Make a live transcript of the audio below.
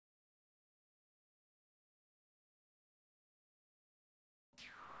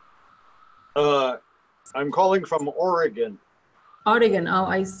Uh, I'm calling from Oregon, Oregon. Oh,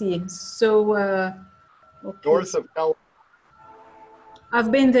 I see. So, okay. north of California.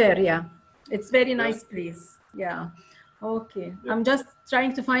 I've been there. Yeah, it's very Yeah. nice place. Yeah. Okay. Yeah. I'm just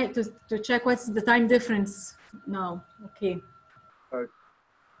trying to find to check what's the time difference now. Okay.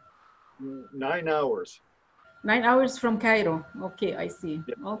 9 hours. 9 hours from Cairo. Okay, I see.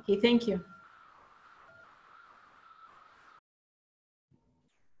 Yeah. Okay, thank you.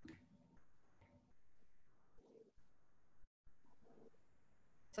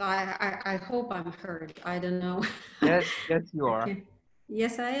 So I hope I'm heard. I don't know. Yes, yes, you are. Okay.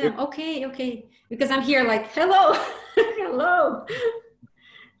 Yes, I am. Okay, okay. Because I'm here like, hello, hello.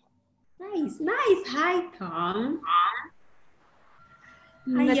 Nice, nice. Hi, Tom.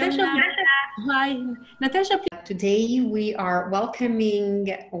 Hi, Natasha. Hi, Natasha. Today we are welcoming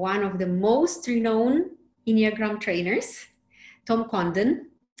one of the most renowned Enneagram trainers, Tom Condon.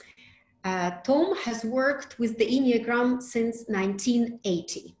 Tom has worked with the Enneagram since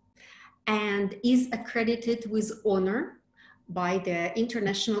 1980 and is accredited with honor by the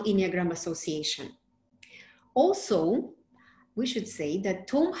International Enneagram Association. Also, we should say that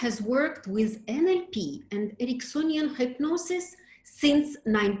Tom has worked with NLP and Ericksonian hypnosis since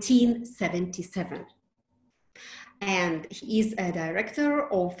 1977. And he is a director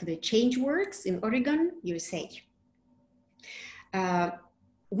of the ChangeWorks in Oregon, USA.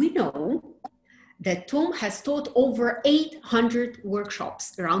 We know that Tom has taught over 800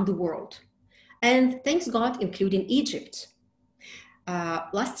 workshops around the world, and thanks God, including Egypt.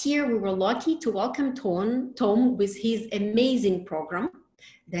 Last year, we were lucky to welcome Tom with his amazing program,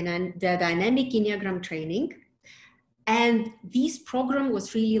 the Dynamic Enneagram Training. And this program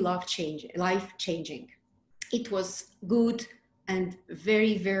was really life-changing. It was good and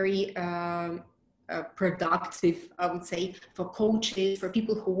very, very productive, I would say, for coaches, for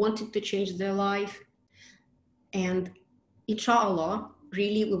people who wanted to change their life. And inshallah,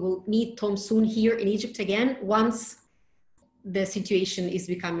 really, we will meet Tom soon here in Egypt again once the situation is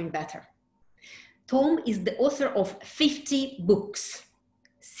becoming better. Tom is the author of 50 books,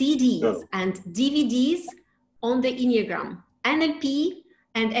 CDs, and DVDs on the Enneagram, NLP,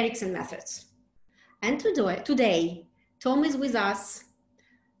 and Erickson methods. And today, Tom is with us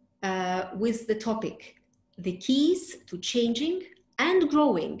with the topic, the keys to changing and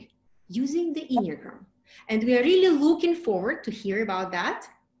growing using the Enneagram. And we are really looking forward to hear about that.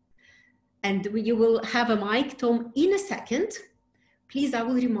 And you will have a mic, Tom, in a second. Please, I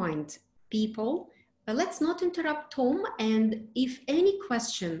will remind people, let's not interrupt Tom. And if any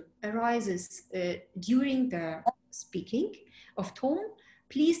question arises during the speaking of Tom,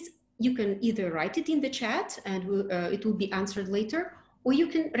 please, you can either write it in the chat and it will be answered later, or you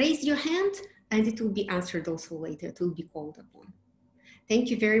can raise your hand and it will be answered also later. It will be called upon. Thank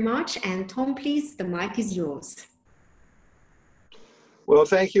you very much. And Tom, please, the mic is yours. Well,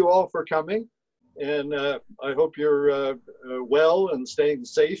 thank you all for coming. And I hope you're well and staying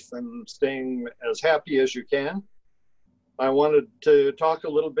safe and staying as happy as you can. I wanted to talk a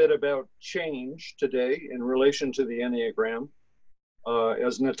little bit about change today in relation to the Enneagram.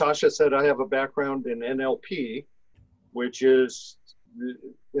 As Natasha said, I have a background in NLP, which is,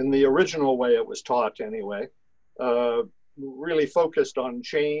 in the original way it was taught anyway, really focused on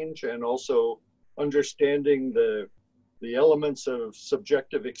change and also understanding the elements of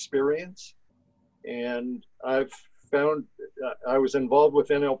subjective experience. And I've found, I was involved with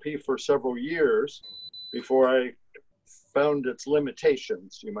NLP for several years before I found its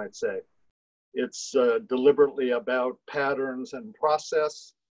limitations, you might say. It's deliberately about patterns and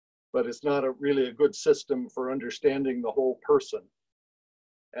process, but it's not really a good system for understanding the whole person.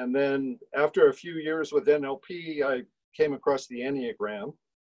 And then after a few years with NLP, I came across the Enneagram.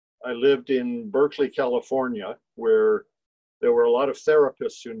 I lived in Berkeley, California, where there were a lot of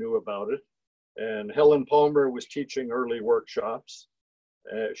therapists who knew about it. And Helen Palmer was teaching early workshops.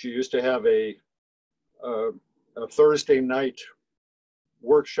 She used to have a Thursday night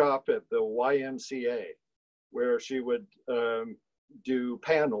workshop at the YMCA, where she would do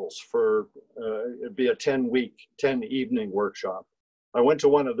panels for, it'd be a 10 evening workshop. I went to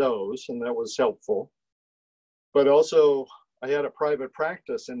one of those and that was helpful. But also I had a private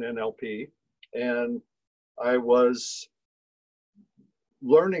practice in NLP and I was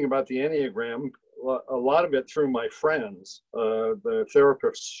learning about the Enneagram, a lot of it through my friends, the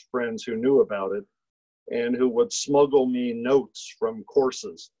therapist friends who knew about it and who would smuggle me notes from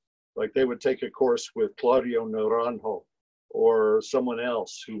courses. Like they would take a course with Claudio Naranjo or someone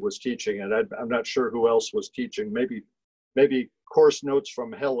else who was teaching it. I'm not sure who else was teaching, maybe course notes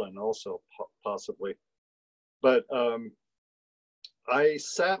from Helen also, possibly. But I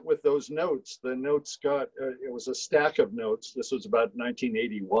sat with those notes. The notes got, it was a stack of notes. This was about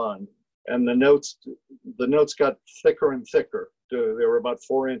 1981. And the notes got thicker and thicker. They were about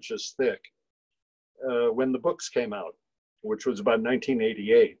 4 inches thick when the books came out, which was about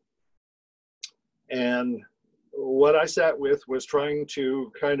 1988. And what I sat with was trying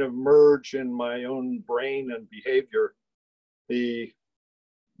to kind of merge in my own brain and behavior the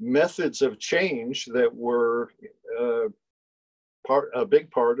methods of change that were a big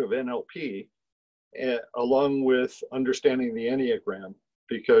part of NLP, along with understanding the Enneagram,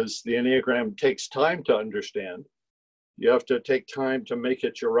 because the Enneagram takes time to understand. You have to take time to make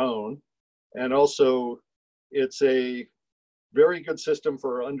it your own. And also, it's a very good system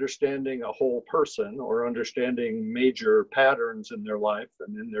for understanding a whole person or understanding major patterns in their life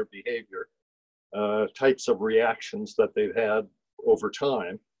and in their behavior, types of reactions that they've had over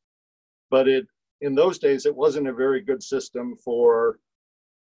time. But in those days, it wasn't a very good system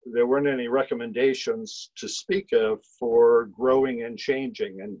there weren't any recommendations to speak of for growing and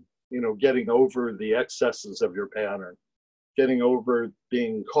changing and, getting over the excesses of your pattern, getting over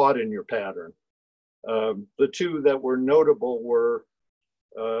being caught in your pattern. The two that were notable were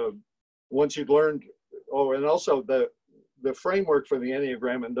once you'd learned, and also the framework for the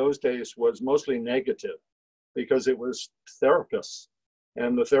Enneagram in those days was mostly negative because it was therapists,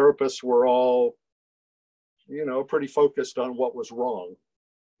 and the therapists were all, pretty focused on what was wrong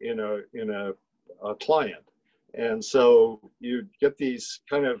in a client. And so you get these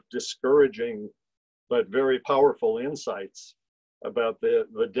kind of discouraging but very powerful insights about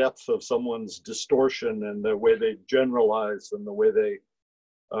the depth of someone's distortion and the way they generalize and the way they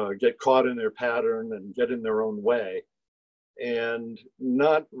get caught in their pattern and get in their own way. And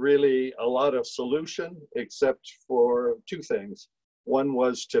not really a lot of solution except for two things. One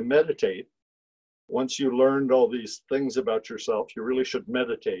was to meditate. Once you learned all these things about yourself, you really should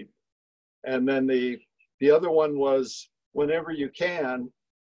meditate. And then the other one was, whenever you can,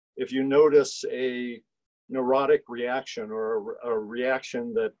 if you notice a neurotic reaction or a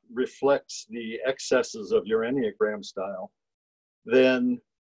reaction that reflects the excesses of your Enneagram style, then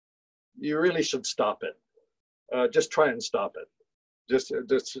you really should stop it. Just try and stop it.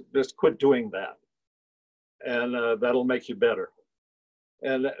 Just quit doing that. And that'll make you better.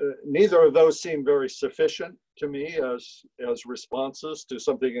 And neither of those seem very sufficient to me as responses to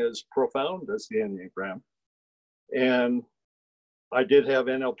something as profound as the Enneagram. And I did have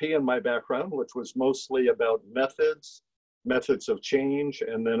NLP in my background, which was mostly about methods of change,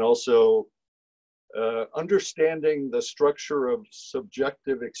 and then also understanding the structure of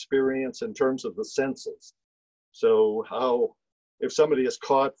subjective experience in terms of the senses. So how, if somebody is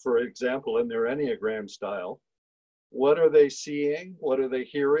caught, for example, in their Enneagram style, what are they seeing? What are they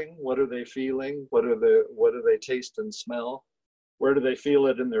hearing? What are they feeling? What do they taste and smell? Where do they feel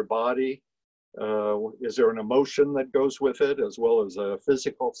it in their body? Is there an emotion that goes with it as well as a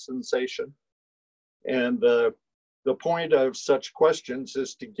physical sensation? And the point of such questions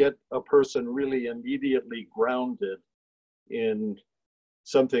is to get a person really immediately grounded in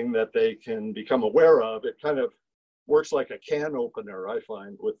something that they can become aware of. It kind of works like a can opener, I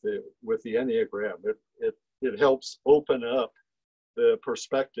find, with the Enneagram. It helps open up the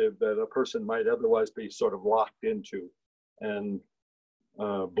perspective that a person might otherwise be sort of locked into and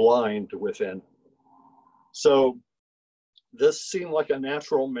blind within. So this seemed like a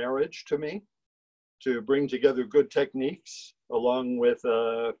natural marriage to me, to bring together good techniques along with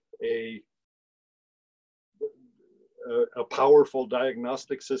a powerful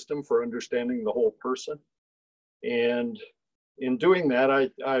diagnostic system for understanding the whole person. And in doing that,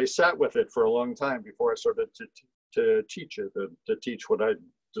 I sat with it for a long time before I started to teach it, to teach what I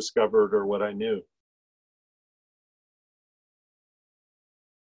discovered or what I knew.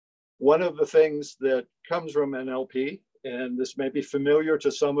 One of the things that comes from NLP, and this may be familiar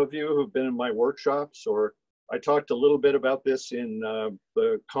to some of you who've been in my workshops, or I talked a little bit about this in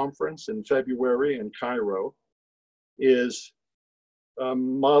the conference in February in Cairo, is a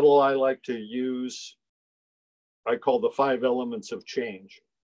model I like to use. I call the 5 elements of change.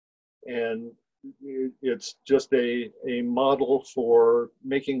 And it's just a model for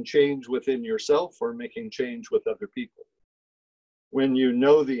making change within yourself or making change with other people. When you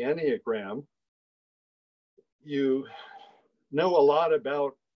know the Enneagram, you know a lot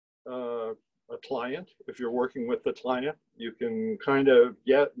about a client. If you're working with the client, you can kind of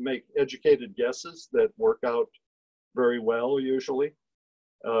make educated guesses that work out very well usually.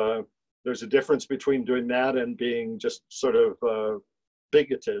 There's a difference between doing that and being just sort of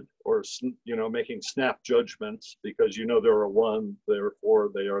bigoted or, making snap judgments because there are one,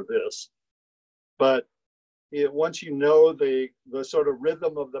 therefore they are this. But once you know the sort of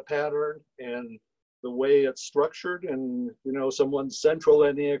rhythm of the pattern and the way it's structured, and someone's central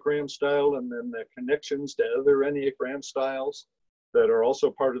Enneagram style, and then the connections to other Enneagram styles that are also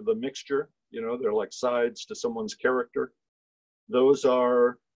part of the mixture, they're like sides to someone's character. Those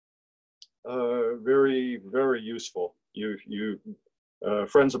are very, very useful.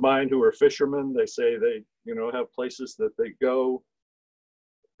 Friends of mine who are fishermen, they say they have places that they go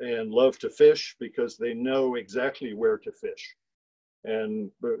and love to fish because they know exactly where to fish.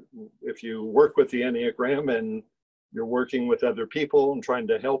 And if you work with the Enneagram and you're working with other people and trying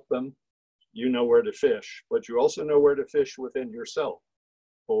to help them, you know where to fish, but you also know where to fish within yourself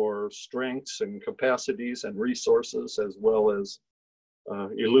for strengths and capacities and resources, as well as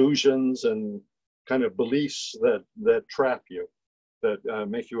illusions and kind of beliefs that trap you, that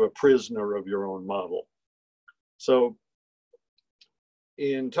make you a prisoner of your own model. So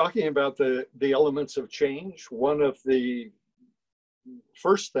in talking about the elements of change, one of the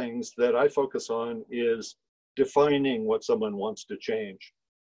first things that I focus on is defining what someone wants to change.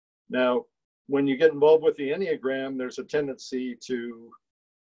 Now, when you get involved with the Enneagram, there's a tendency to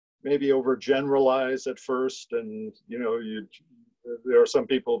maybe overgeneralize at first, and there are some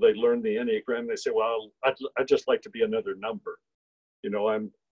people, they learn the Enneagram, they say, well, I'd just like to be another number.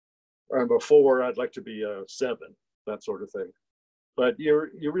 I'm a 4, I'd like to be a 7, that sort of thing. But you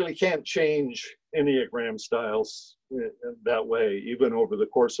really can't change Enneagram styles that way, even over the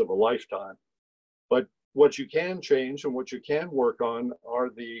course of a lifetime. But what you can change and what you can work on are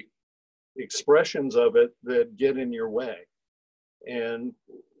the expressions of it that get in your way. And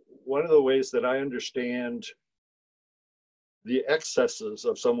one of the ways that I understand the excesses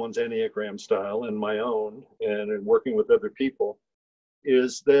of someone's Enneagram style and my own, and in working with other people,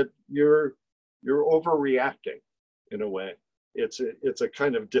 is that you're overreacting in a way. It's a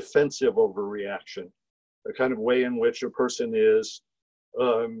kind of defensive overreaction, a kind of way in which a person is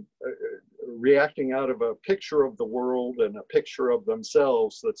reacting out of a picture of the world and a picture of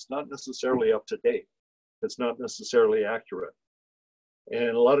themselves that's not necessarily up to date. It's not necessarily accurate. And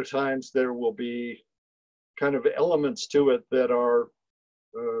a lot of times there will be kind of elements to it that are,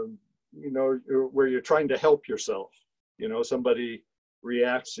 where you're trying to help yourself. Somebody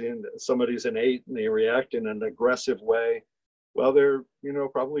reacts somebody's an 8 and they react in an aggressive way. Well, they're,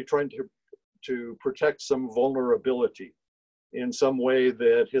 probably trying to protect some vulnerability in some way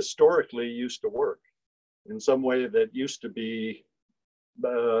that historically used to work, in some way that used to be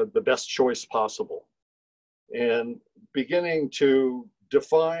the best choice possible. And beginning to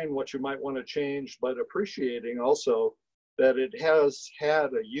define what you might want to change, but appreciating also that it has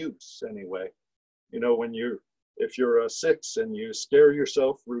had a use anyway. If you're a 6 and you scare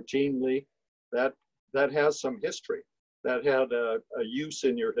yourself routinely, that has some history. That had a use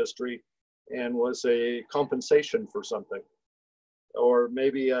in your history and was a compensation for something. Or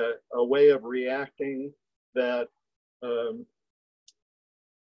maybe a way of reacting that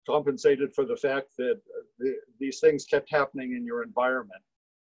compensated for the fact that these things kept happening in your environment.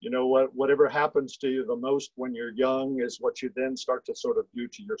 Whatever happens to you the most when you're young is what you then start to sort of do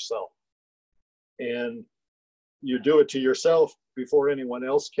to yourself. And you do it to yourself before anyone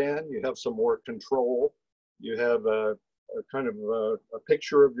else can. You have some more control. You have a kind of a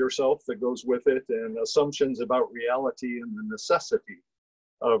picture of yourself that goes with it, and assumptions about reality and the necessity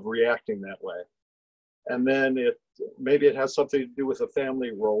of reacting that way. And then maybe it has something to do with a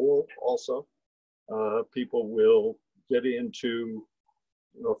family role also. People will get into,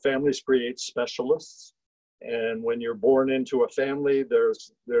 families create specialists. And when you're born into a family,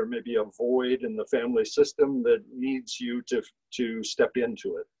 there may be a void in the family system that needs you to step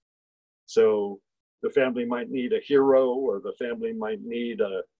into it. So the family might need a hero, or the family might need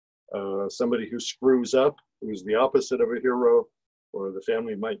somebody who screws up, who's the opposite of a hero, or the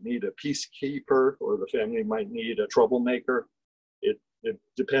family might need a peacekeeper, or the family might need a troublemaker. It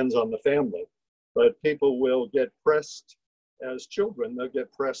depends on the family. But people will get pressed as children, they'll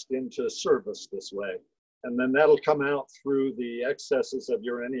get pressed into service this way. And then that'll come out through the excesses of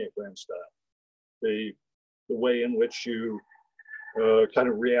your Enneagram style, the way in which you kind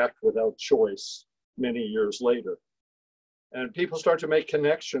of react without choice many years later. And people start to make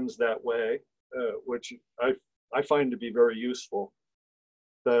connections that way, which I find to be very useful.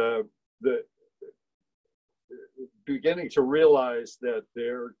 The beginning to realize that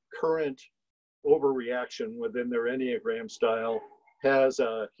their current overreaction within their Enneagram style has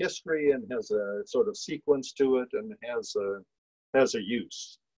a history and has a sort of sequence to it, and has a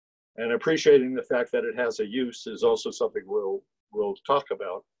use. And appreciating the fact that it has a use is also something we'll talk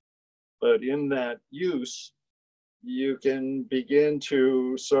about. But in that use, you can begin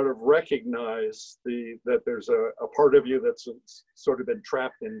to sort of recognize that there's a part of you that's sort of been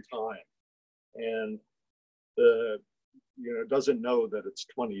trapped in time, and doesn't know that it's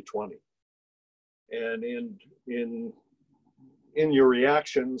 2020. And in your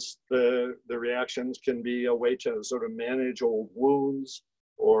reactions, the reactions can be a way to sort of manage old wounds,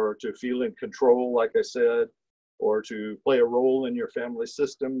 or to feel in control, like I said, or to play a role in your family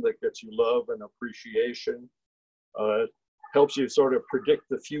system that gets you love and appreciation. Helps you sort of predict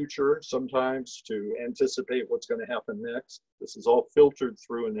the future sometimes, to anticipate what's going to happen next. This is all filtered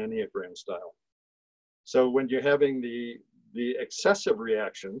through an Enneagram style. So when you're having the excessive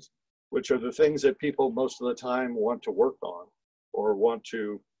reactions, which are the things that people most of the time want to work on, or want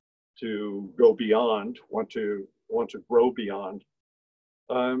to go beyond, want to grow beyond,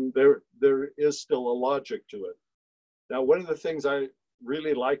 there is still a logic to it. Now, one of the things I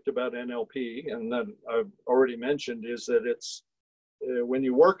really liked about NLP, and that I've already mentioned, is that it's when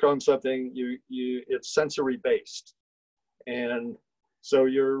you work on something, it's sensory based, and so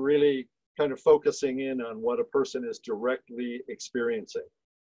you're really kind of focusing in on what a person is directly experiencing.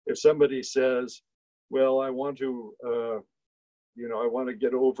 If somebody says, "Well, I want to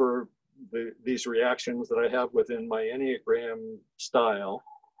get over these reactions that I have within my Enneagram style,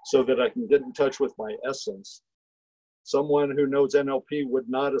 so that I can get in touch with my essence," someone who knows NLP would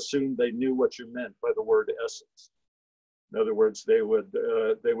not assume they knew what you meant by the word essence. In other words, they would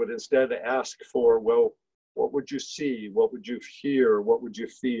instead ask for, well, what would you see? What would you hear? What would you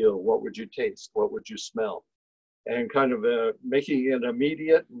feel? What would you taste? What would you smell? And kind of making it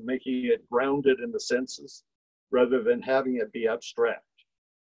immediate, making it grounded in the senses, rather than having it be abstract.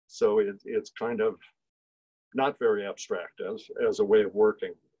 So it's kind of not very abstract as a way of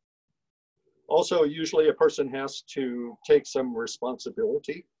working. Also, usually a person has to take some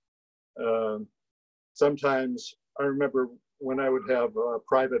responsibility. Sometimes, I remember when I would have a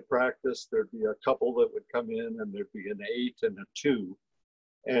private practice, there'd be a couple that would come in, and there'd be an 8 and a 2.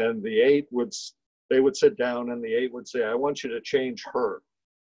 And the 8 they would sit down, and the 8 would say, "I want you to change her."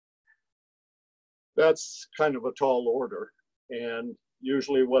 That's kind of a tall order. And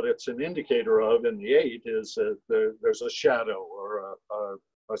usually what it's an indicator of in the 8 is that there's a shadow, or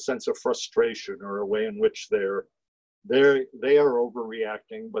a sense of frustration, or a way in which they are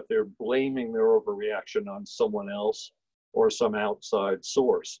overreacting, but they're blaming their overreaction on someone else or some outside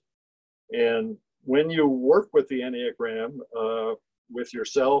source. And when you work with the Enneagram, with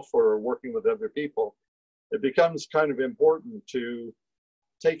yourself or working with other people, it becomes kind of important to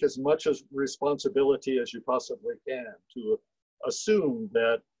take as much as responsibility as you possibly can, to assume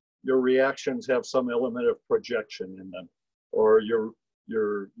that your reactions have some element of projection in them, or your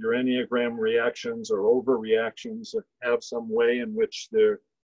Enneagram reactions or overreactions have some way in which they're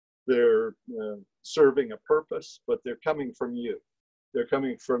serving a purpose, but they're coming from you. They're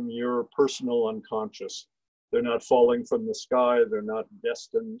coming from your personal unconscious. They're not falling from the sky. They're not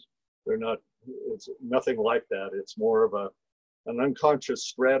destined. It's nothing like that. It's more of an unconscious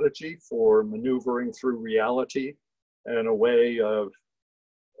strategy for maneuvering through reality, and a way of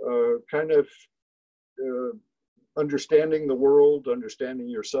kind of understanding the world, understanding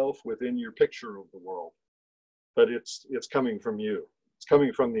yourself within your picture of the world. But it's coming from you. It's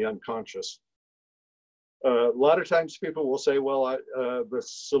coming from the unconscious. A lot of times people will say, well, the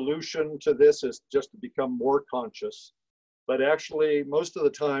solution to this is just to become more conscious. But actually, most of the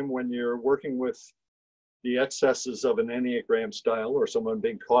time when you're working with the excesses of an Enneagram style, or someone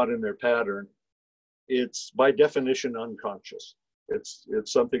being caught in their pattern, it's by definition unconscious. It's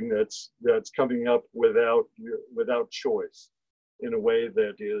something that's coming up without choice, in a way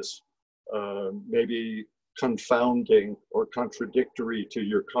that is maybe confounding or contradictory to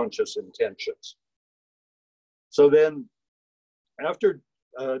your conscious intentions. So then, after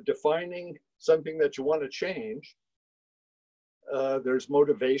defining something that you want to change, there's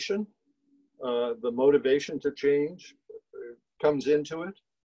motivation. The motivation to change comes into it,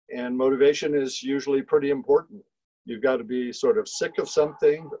 and motivation is usually pretty important. You've got to be sort of sick of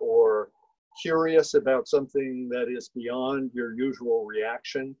something, or curious about something that is beyond your usual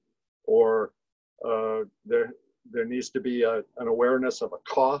reaction, or there needs to be an awareness of a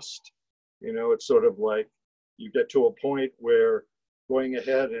cost. It's sort of like you get to a point where going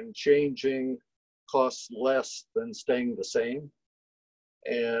ahead and changing costs less than staying the same.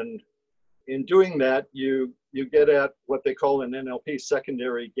 And in doing that, you get at what they call in NLP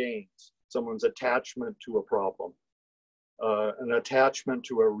secondary gains, someone's attachment to a problem, an attachment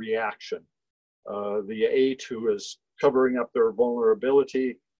to a reaction. The 8 who is covering up their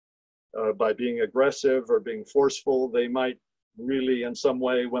vulnerability by being aggressive or being forceful, they might really in some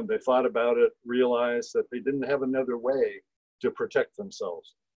way, when they thought about it, realized that they didn't have another way to protect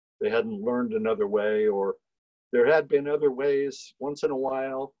themselves. They hadn't learned another way, or there had been other ways once in a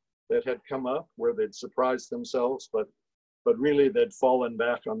while that had come up where they'd surprised themselves, but really they'd fallen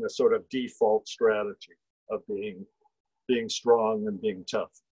back on this sort of default strategy of being strong and being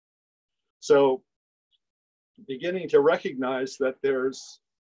tough. So beginning to recognize that there's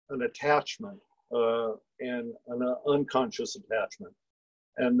an attachment and an unconscious attachment,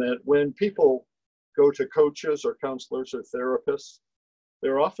 and that when people go to coaches or counselors or therapists,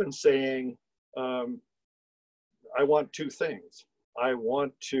 they're often saying, I want two things. I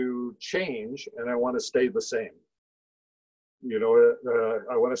want to change and I want to stay the same. You know,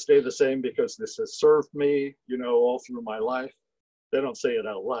 I want to stay the same because this has served me, you know, all through my life. They don't say it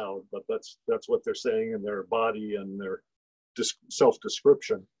out loud, but that's what they're saying in their body and their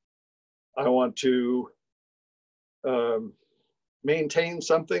self-description. I want to maintain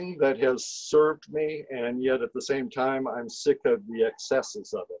something that has served me, and yet at the same time, I'm sick of the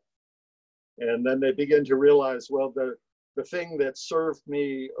excesses of it. And then they begin to realize, well, the thing that served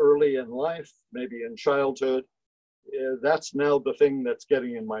me early in life, maybe in childhood, that's now the thing that's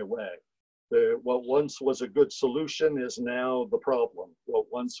getting in my way. What once was a good solution is now the problem. What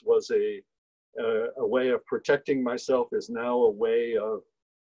once was a way of protecting myself is now a way of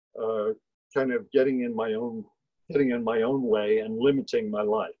kind of getting in my own way and limiting my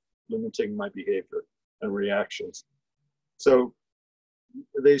life, limiting my behavior and reactions. So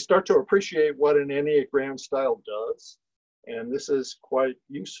they start to appreciate what an Enneagram style does, and this is quite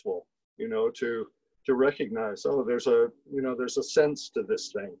useful, you know, to recognize, oh, there's a sense to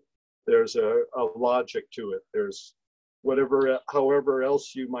this thing. There's a logic to it. There's however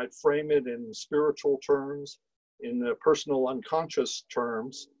else you might frame it in spiritual terms, in the personal unconscious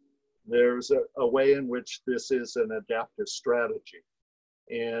terms, there's a way in which this is an adaptive strategy.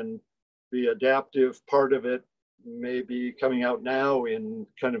 And the adaptive part of it may be coming out now in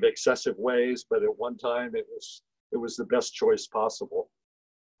kind of excessive ways, but at one time it was the best choice possible.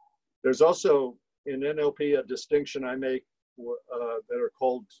 There's also in NLP a distinction I make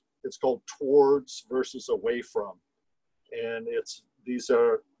it's called towards versus away from. And these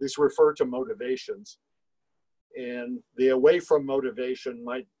refer to motivations. And the away from motivation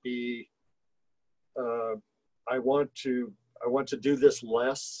might be, I want to do this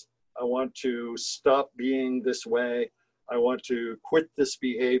less. I want to stop being this way. I want to quit this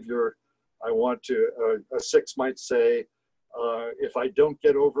behavior. I want to, a 6 might say, if I don't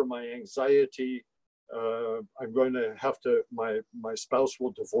get over my anxiety, I'm going to have to, my spouse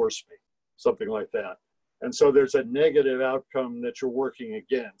will divorce me, something like that. And so there's a negative outcome that you're working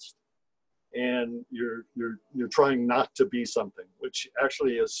against. And you're trying not to be something, which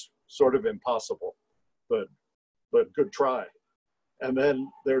actually is sort of impossible, but good try. And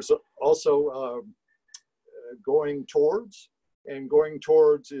then there's also going towards, and going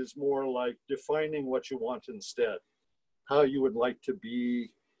towards is more like defining what you want instead, how you would like to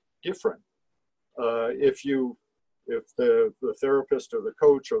be different. If the therapist or the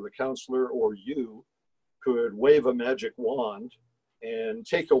coach or the counselor or you could wave a magic wand and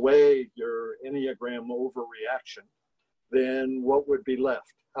take away your Enneagram overreaction, then what would be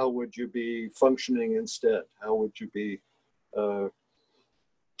left? How would you be functioning instead? How would you be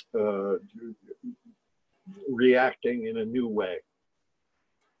reacting in a new way?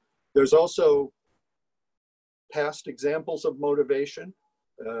 There's also past examples of motivation.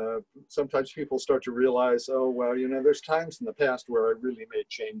 Sometimes people start to realize, oh, well, you know, there's times in the past where I really made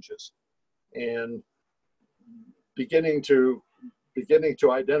changes, and beginning to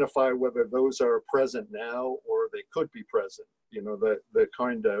identify whether those are present now or they could be present, you know, the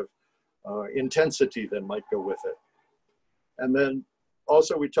kind of intensity that might go with it. And then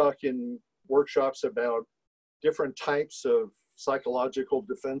also we talk in workshops about different types of psychological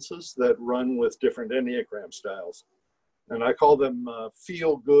defenses that run with different Enneagram styles. And I call them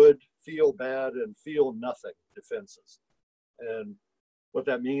feel good, feel bad, and feel nothing defenses. And what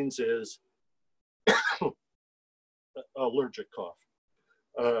that means is allergic cough.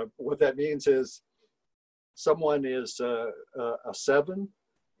 What that means is someone is a 7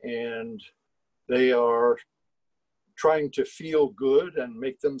 and they are trying to feel good and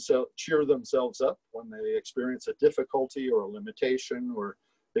make themselves cheer themselves up when they experience a difficulty or a limitation, or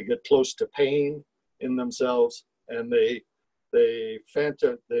they get close to pain in themselves, and they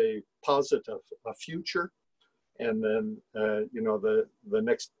posit a future. And then, you know, the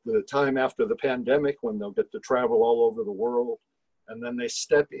time after the pandemic when they'll get to travel all over the world, and then they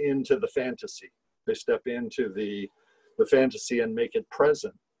step into the fantasy. They step into the fantasy and make it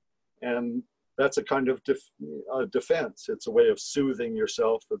present. And that's a kind of defense. It's a way of soothing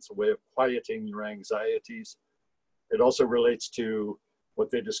yourself. It's a way of quieting your anxieties. It also relates to what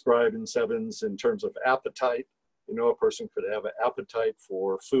they describe in sevens in terms of appetite. You know, a person could have an appetite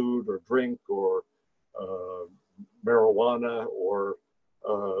for food or drink or marijuana or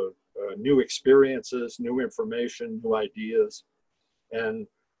new experiences, new information, new ideas. And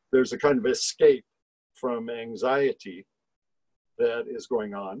there's a kind of escape from anxiety that is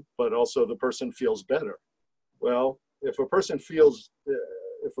going on, but also the person feels better. Well, if a person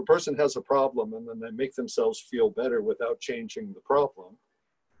has a problem and then they make themselves feel better without changing the problem,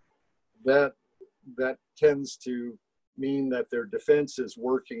 that tends to mean that their defense is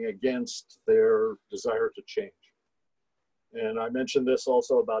working against their desire to change. And I mentioned this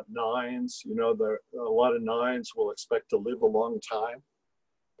also about nines. You know, a lot of nines will expect to live a long time.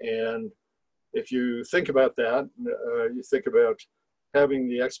 And if you think about that, you think about having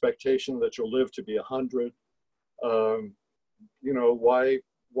the expectation that you'll live to be 100. You know,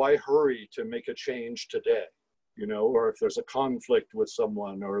 why hurry to make a change today? You know, or if there's a conflict with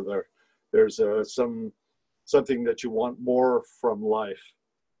someone, or there's something that you want more from life,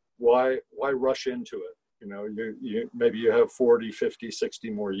 why rush into it? You know, maybe you have 40, 50,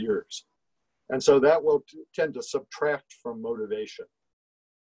 60 more years. And so that will tend to subtract from motivation.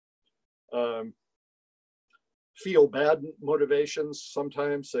 Feel bad motivations,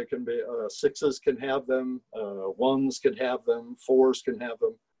 sometimes they can be, sixes can have them, ones can have them, fours can have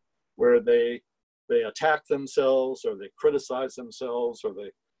them, where they attack themselves, or they criticize themselves, or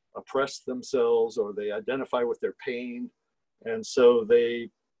they oppress themselves, or they identify with their pain. And so they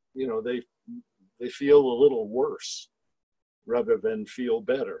feel a little worse rather than feel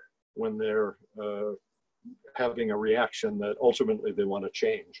better when they're having a reaction that ultimately they want to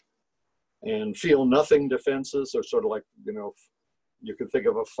change. And feel nothing defenses are sort of like, you know, you could think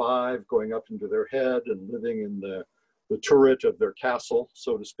of a 5 going up into their head and living in the turret of their castle,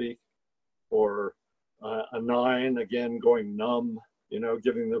 so to speak, or a 9, again, going numb, you know,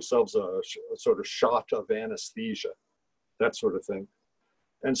 giving themselves a sort of shot of anesthesia, that sort of thing.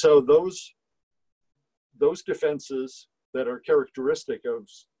 And so those defenses that are characteristic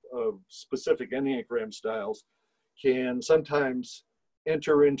of specific Enneagram styles can sometimes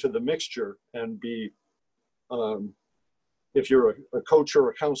enter into the mixture and be, if you're a coach or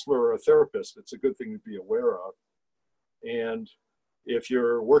a counselor or a therapist, it's a good thing to be aware of. And if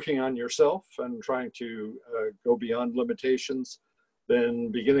you're working on yourself and trying to go beyond limitations,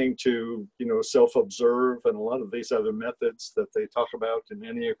 then beginning to, you know, self-observe and a lot of these other methods that they talk about in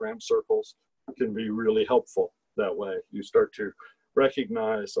Enneagram circles can be really helpful that way. You start to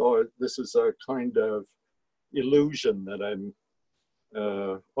recognize, oh, this is a kind of illusion that I'm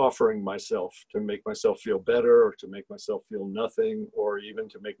offering myself to make myself feel better, or to make myself feel nothing, or even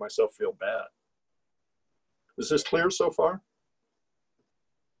to make myself feel bad. Is this clear so far?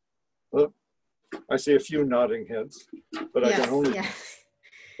 Well, I see a few nodding heads, but I can only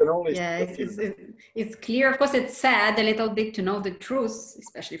it's clear. Of course, it's sad a little bit to know the truth,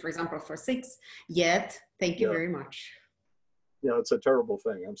 especially, for example, for 6. Yet, thank you very much. Yeah, it's a terrible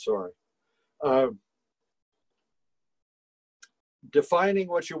thing. I'm sorry. Defining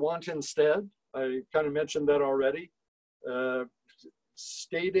what you want instead. I kind of mentioned that already.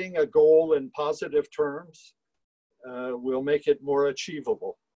 Stating a goal in positive terms will make it more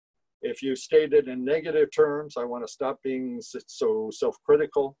achievable. If you state it in negative terms, I want to stop being so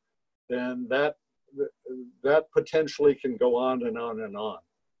self-critical, then that potentially can go on and on and on.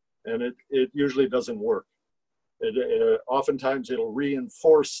 And it usually doesn't work. Oftentimes it'll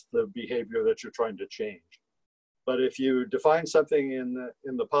reinforce the behavior that you're trying to change. But if you define something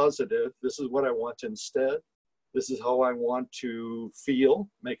in the positive, this is what I want instead. This is how I want to feel,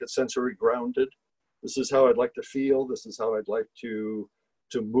 make it sensory grounded. This is how I'd like to feel. This is how I'd like to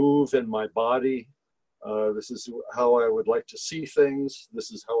move in my body. This is how I would like to see things.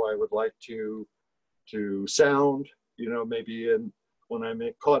 This is how I would like to sound. You know, maybe when I'm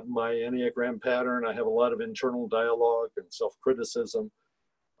caught in my Enneagram pattern, I have a lot of internal dialogue and self-criticism.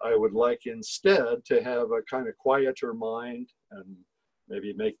 I would like instead to have a kind of quieter mind and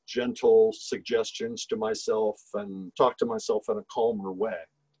maybe make gentle suggestions to myself and talk to myself in a calmer way,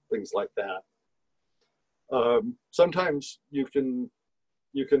 things like that. Sometimes you can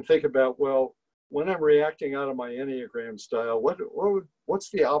think about, well, when I'm reacting out of my Enneagram style, what's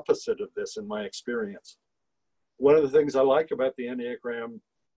the opposite of this in my experience? One of the things I like about the Enneagram,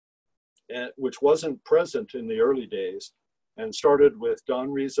 which wasn't present in the early days, and started with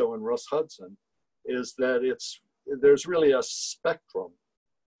Don Rizzo and Russ Hudson, is that there's really a spectrum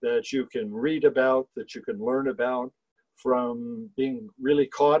that you can read about, that you can learn about from being really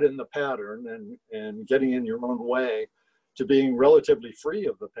caught in the pattern and getting in your own way to being relatively free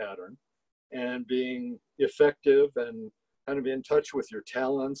of the pattern and being effective and kind of in touch with your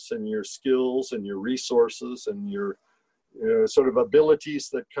talents and your skills and your resources and your sort of abilities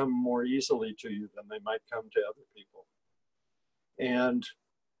that come more easily to you than they might come to other people. And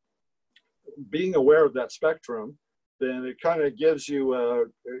being aware of that spectrum, then it kind of gives you,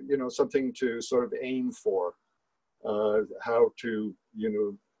 something to sort of aim for, how to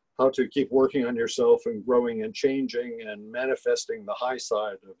keep working on yourself and growing and changing and manifesting the high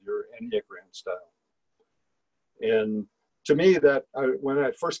side of your Enneagram style. And to me, when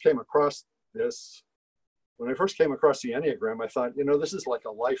I first came across the Enneagram, I thought, this is like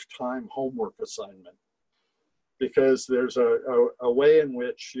a lifetime homework assignment, because there's a way in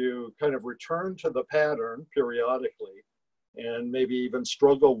which you kind of return to the pattern periodically and maybe even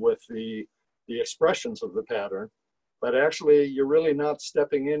struggle with the expressions of the pattern, but actually you're really not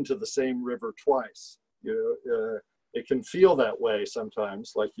stepping into the same river twice. It can feel that way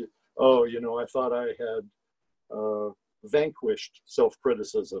sometimes, like, I thought I had vanquished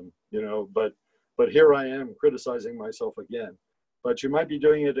self-criticism, but here I am criticizing myself again. But you might be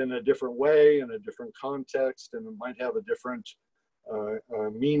doing it in a different way, in a different context, and it might have a different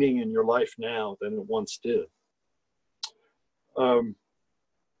meaning in your life now than it once did.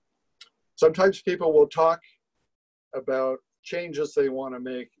 Sometimes people will talk about changes they want to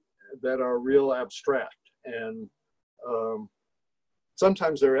make that are real abstract, and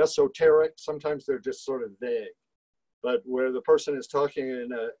sometimes they're esoteric, sometimes they're just sort of vague. But where the person is talking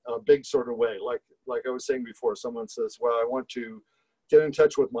in a big sort of way, like I was saying before, someone says, well, I want to get in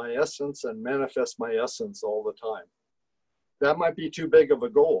touch with my essence and manifest my essence all the time. That might be too big of a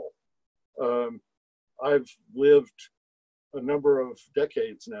goal. I've lived a number of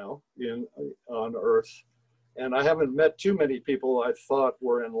decades now on Earth, and I haven't met too many people I thought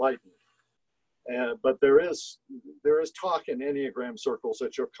were enlightened. But there is talk in Enneagram circles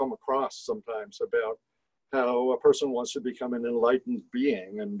that you'll come across sometimes about how a person wants to become an enlightened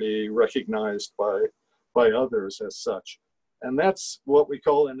being and be recognized by others as such. And that's what we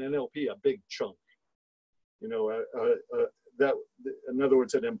call in NLP a big chunk. That, in other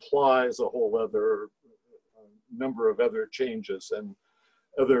words, it implies a whole other number of other changes and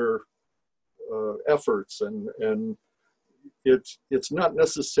other efforts, and it's not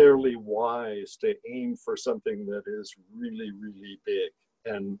necessarily wise to aim for something that is really, really big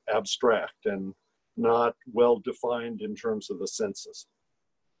and abstract and not well defined in terms of the senses.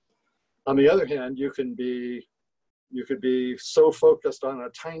 On the other hand, you could be so focused on a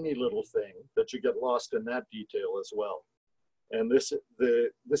tiny little thing that you get lost in that detail as well. And this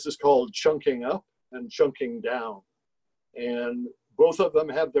is called chunking up and chunking down. And both of them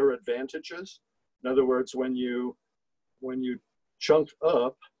have their advantages. In other words, when you chunk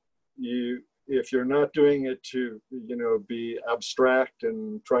up, if you're not doing it to be abstract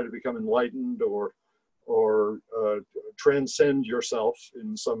and try to become enlightened or transcend yourself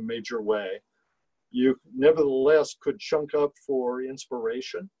in some major way, you nevertheless could chunk up for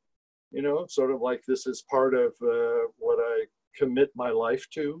inspiration, sort of like this is part of what I commit my life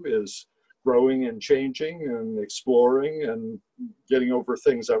to, is growing and changing and exploring and getting over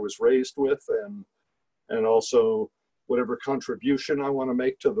things I was raised with, and also whatever contribution I want to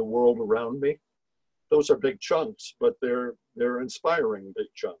make to the world around me. Those are big chunks, but they're inspiring big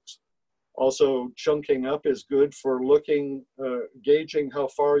chunks. Also, chunking up is good for gauging how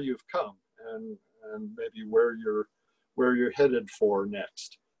far you've come and maybe where you're headed for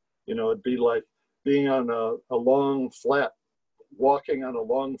next. It'd be like being on walking on a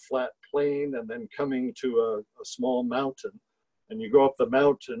long flat plain and then coming to a small mountain, and you go up the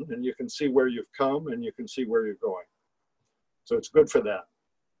mountain and you can see where you've come and you can see where you're going. So it's good for that.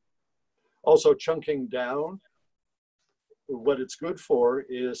 Also, chunking down, what it's good for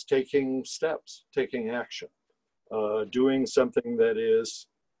is taking steps, taking action, doing something that is,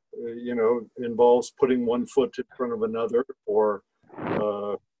 involves putting one foot in front of another, or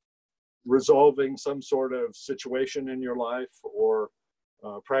resolving some sort of situation in your life, or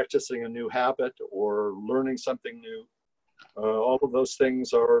practicing a new habit, or learning something new. All of those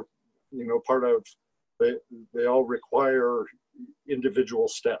things are, part of, they all require individual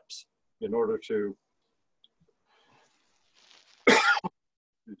steps in order to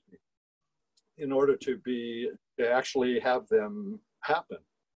actually have them happen.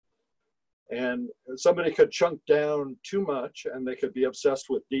 And somebody could chunk down too much, and they could be obsessed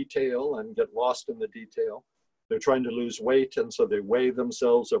with detail and get lost in the detail. They're trying to lose weight, and so they weigh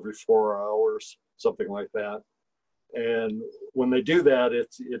themselves every 4 hours, something like that. And when they do that,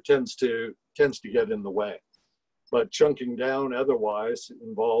 it tends to get in the way. but chunking down otherwise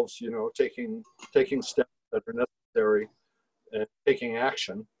involves, you know, taking steps that are necessary and taking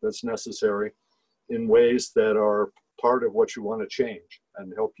action that's necessary in ways that are part of what you want to change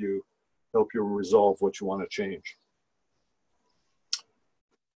and help you resolve what you want to change.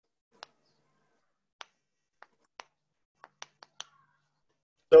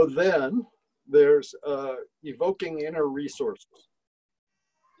 So then there's evoking inner resources.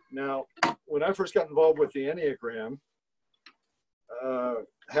 Now, when I first got involved with the Enneagram,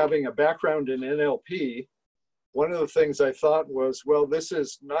 having a background in NLP, one of the things I thought was, well, this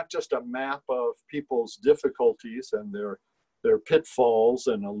is not just a map of people's difficulties and their pitfalls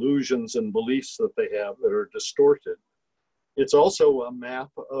and illusions and beliefs that they have that are distorted. It's also a map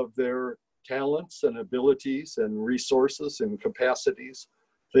of their talents and abilities and resources and capacities,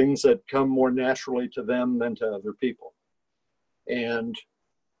 things that come more naturally to them than to other people. And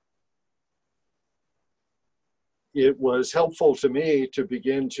it was helpful to me to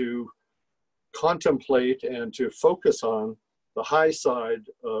begin to contemplate and to focus on the high side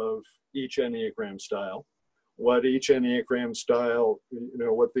of each Enneagram style, what each Enneagram style, you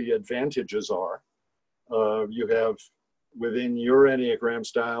know, what the advantages are. You have, within your Enneagram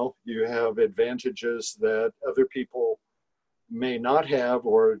style, you have advantages that other people may not have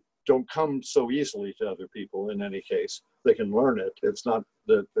or don't come so easily to other people in any case. They can learn it. It's not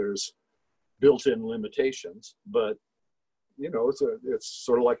that there's built-in limitations, but, you know, it's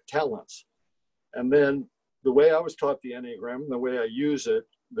sort of like talents. And then the way I was taught the Enneagram, the way I use it,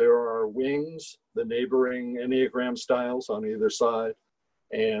 there are wings, the neighboring Enneagram styles on either side,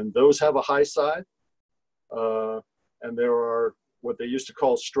 and those have a high side. And there are what they used to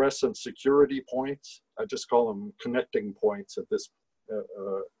call stress and security points. I just call them connecting points at this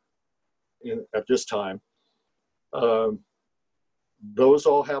time. Those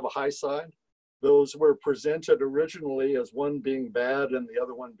all have a high side. Those were presented originally as one being bad and the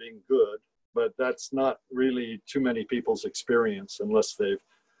other one being good, but that's not really too many people's experience unless they've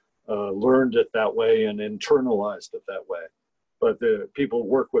learned it that way and internalized it that way. But the people who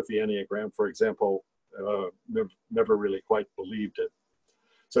work with the Enneagram, for example, never really quite believed it.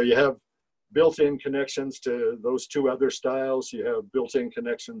 So you have built-in connections to those two other styles. You have built-in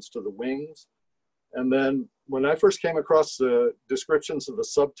connections to the wings. And then when I first came across the descriptions of the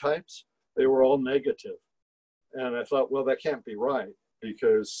subtypes, they were all negative. And I thought, well, that can't be right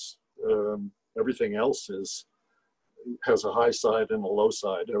because everything else has a high side and a low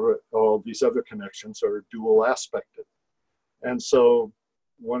side. All these other connections are dual aspected. And so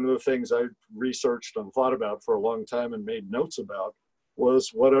one of the things I researched and thought about for a long time and made notes about was,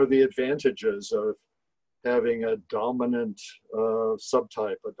 what are the advantages of having a dominant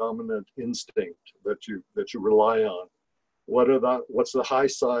subtype, a dominant instinct that you rely on? What's the high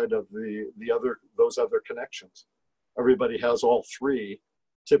side of those other connections? Everybody has all three.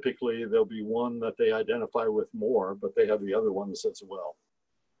 Typically, there'll be one that they identify with more, but they have the other ones as well.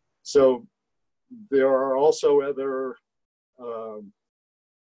 So there are also other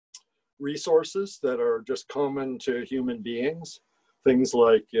resources that are just common to human beings. Things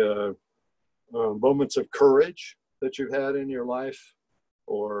like moments of courage that you've had in your life,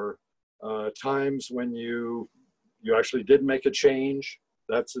 or times when you actually did make a change.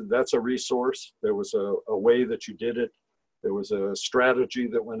 That's a resource. There was a way that you did it. There was a strategy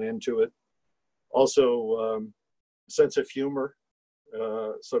that went into it. Also, sense of humor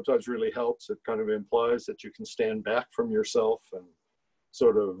sometimes really helps. It kind of implies that you can stand back from yourself and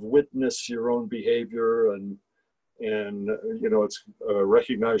sort of witness your own behavior and you know, it's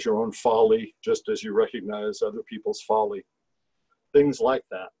recognize your own folly just as you recognize other people's folly. Things like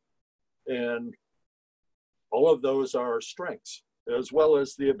that. And all of those are strengths, as well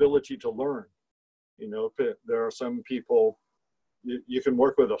as the ability to learn. You know, there are some people, you can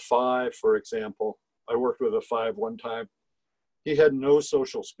work with a 5, for example. I worked with a 5 one time. He had no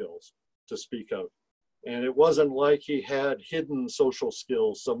social skills to speak of. And it wasn't like he had hidden social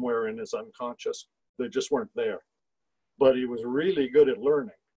skills somewhere in his unconscious. They just weren't there. But he was really good at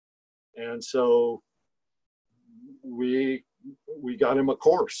learning. And so we got him a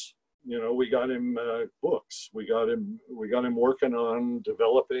course. You know, we got him books. We got him working on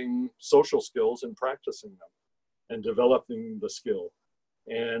developing social skills and practicing them and developing the skill.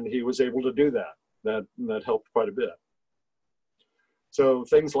 And he was able to do that. That helped quite a bit. So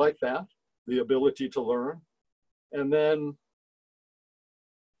things like that, the ability to learn. And then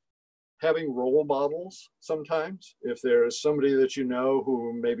having role models sometimes. If there's somebody that you know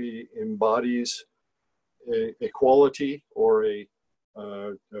who maybe embodies equality or a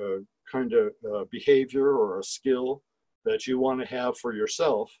kind of behavior or a skill that you want to have for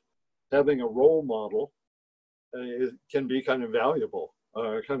yourself, having a role model it can be kind of valuable,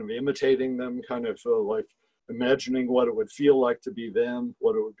 kind of imitating them, kind of like imagining what it would feel like to be them,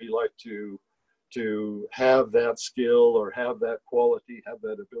 what it would be like to have that skill or have that quality, have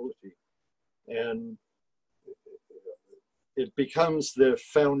that ability. And it becomes the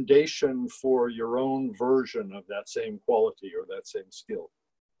foundation for your own version of that same quality or that same skill.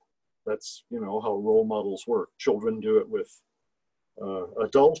 That's, you know, how role models work. Children do it with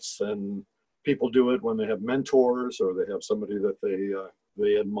adults, and people do it when they have mentors or they have somebody that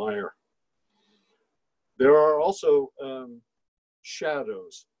they admire. There are also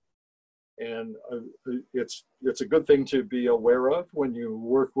shadows, and it's a good thing to be aware of when you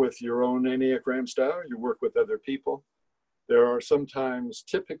work with your own Enneagram style, you work with other people. There are sometimes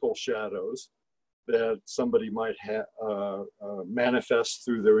typical shadows that somebody might manifest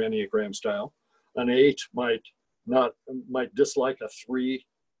through their Enneagram style. An 8 might dislike a 3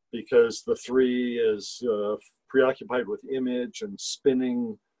 because the 3 is preoccupied with image and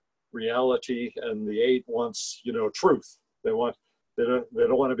spinning reality, and the 8 wants, you know, truth. They don't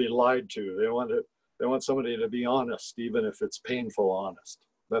want to be lied to. They want somebody to be honest, even if it's painful honest,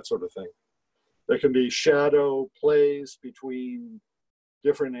 that sort of thing. There can be shadow plays between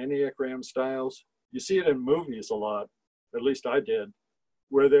different Enneagram styles. You see it in movies a lot, at least I did,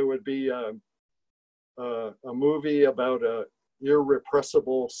 where there would be a movie about a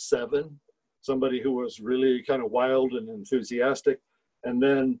irrepressible 7, somebody who was really kind of wild and enthusiastic, and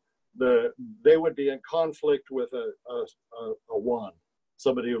then they would be in conflict with a 1,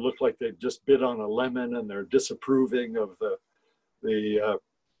 somebody who looked like they just bit on a lemon and they're disapproving of the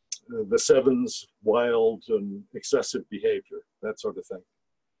 7's wild and excessive behavior, that sort of thing.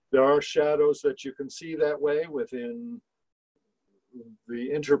 There are shadows that you can see that way within the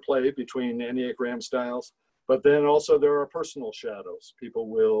interplay between Enneagram styles, but then also there are personal shadows. People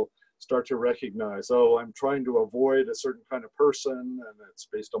will start to recognize, oh, I'm trying to avoid a certain kind of person, and it's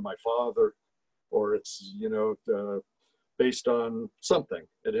based on my father, or it's, you know, based on something.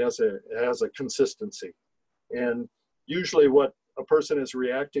 It has a consistency. And usually what a person is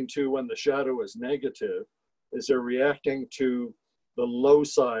reacting to when the shadow is negative is they're reacting to the low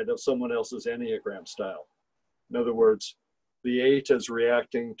side of someone else's Enneagram style. In other words, the 8 is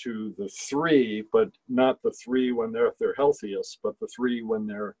reacting to the 3, but not the 3 when they're at their healthiest, but the 3 when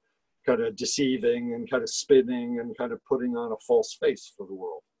they're kind of deceiving and kind of spinning and kind of putting on a false face for the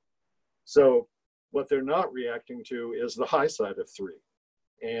world. So what they're not reacting to is the high side of 3.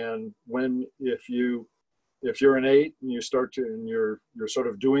 And if you're an 8 and you're sort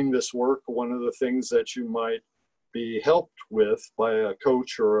of doing this work, one of the things that you might be helped with by a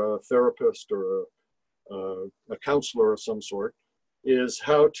coach or a therapist or a counselor of some sort is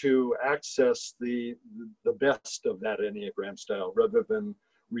how to access the best of that Enneagram style rather than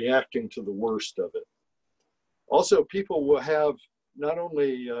reacting to the worst of it. Also, people will have not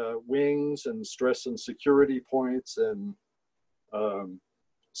only wings and stress and security points and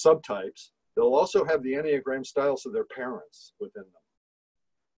subtypes, they'll also have the Enneagram styles of their parents within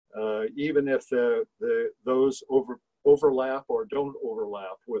them, even if those overlap or don't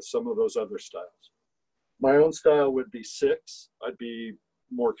overlap with some of those other styles. My own style would be 6. I'd be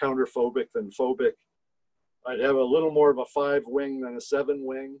more counterphobic than phobic. I'd have a little more of a 5 wing than a 7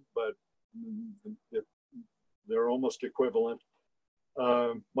 wing, but they're almost equivalent.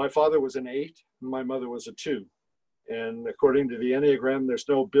 My father was an 8, and my mother was a 2. And according to the Enneagram, there's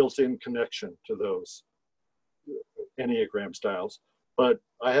no built-in connection to those Enneagram styles. But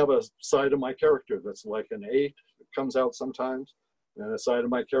I have a side of my character that's like an 8, it comes out sometimes, and a side of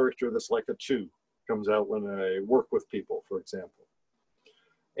my character that's like a 2, comes out when I work with people, for example.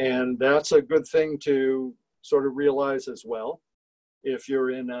 And that's a good thing to sort of realize as well. If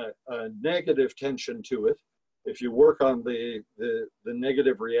you're in a negative tension to it, if you work on the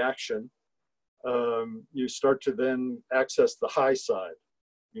negative reaction, you start to then access the high side.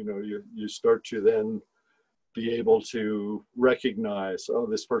 You know, you start to then be able to recognize, oh,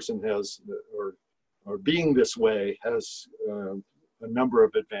 this person has, or being this way has a number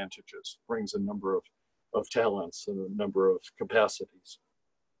of advantages, brings a number of talents and a number of capacities.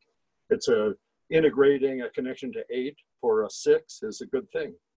 It's integrating a connection to 8 for a 6 is a good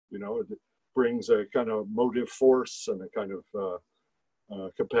thing. You know, it brings a kind of motive force and a kind of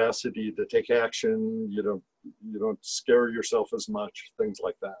capacity to take action. You don't scare yourself as much, things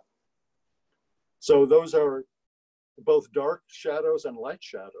like that. So those are both dark shadows and light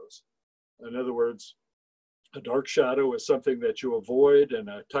shadows. In other words, a dark shadow is something that you avoid and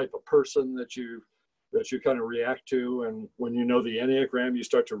a type of person that you kind of react to. And when you know the Enneagram, you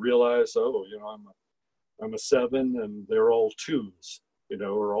start to realize, oh, you know, I'm a 7 and they're all 2s. you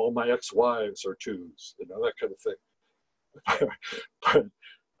know, or all my ex-wives are twos, you know, that kind of thing.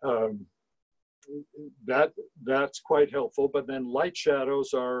 But that's quite helpful. But then light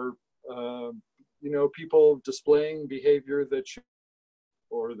shadows are, you know, people displaying behavior that you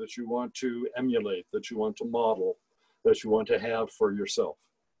want to emulate, that you want to model, that you want to have for yourself.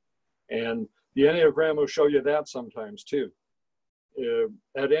 And the Enneagram will show you that sometimes too.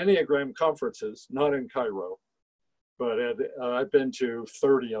 At Enneagram conferences, not in Cairo, but I've been to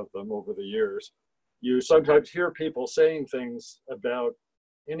 30 of them over the years. You sometimes hear people saying things about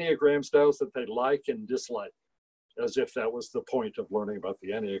Enneagram styles that they like and dislike, as if that was the point of learning about the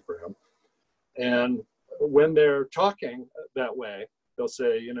Enneagram. And when they're talking that way, they'll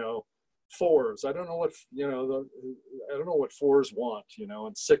say, you know, fours, I don't know what, you know, I don't know what fours want, you know,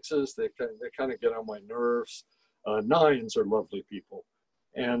 and sixes, they kind of get on my nerves. Nines are lovely people.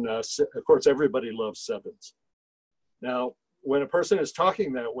 And of course, everybody loves sevens. Now, when a person is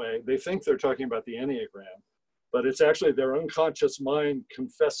talking that way, they think they're talking about the Enneagram, but it's actually their unconscious mind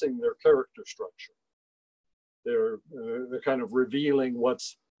confessing their character structure. They're kind of revealing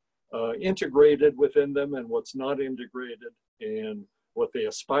what's integrated within them and what's not integrated, and what they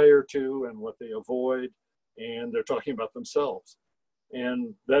aspire to and what they avoid, and they're talking about themselves.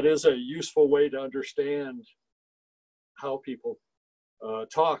 And that is a useful way to understand how people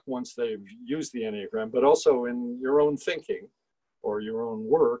talk once they've used the Enneagram, but also in your own thinking or your own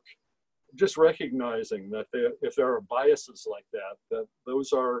work, just recognizing that if there are biases like that, that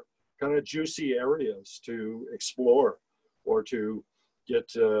those are kind of juicy areas to explore or to get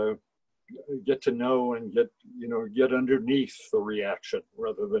to know and get underneath the reaction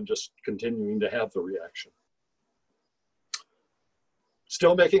rather than just continuing to have the reaction.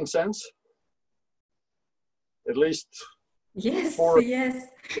 Still making sense? At least yes, yes,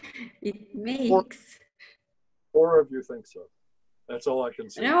 it makes. Four of you think so. That's all I can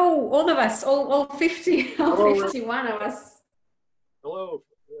say. No, all of us, all 50, all 51 of us. Hello,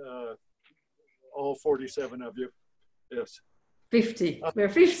 all 47 of you. Yes. 50. We're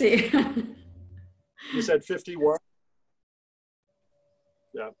 50. You said 51?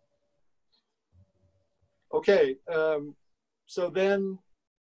 Yeah. Okay. So then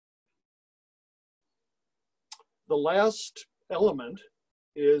the last element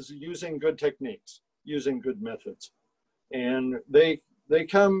is using good techniques, using good methods. And they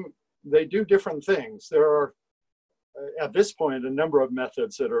do different things. There are, at this point, a number of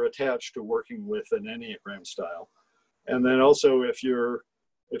methods that are attached to working with an Enneagram style. And then also, if you're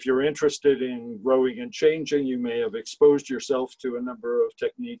interested in growing and changing, you may have exposed yourself to a number of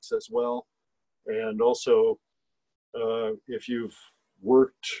techniques as well. And also, if you've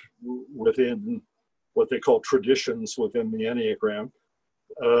worked within what they call traditions within the Enneagram,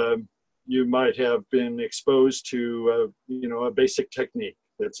 you might have been exposed to a basic technique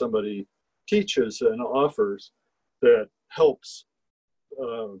that somebody teaches and offers that helps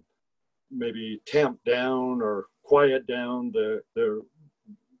maybe tamp down or quiet down the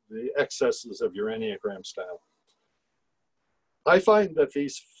excesses of your Enneagram style. I find that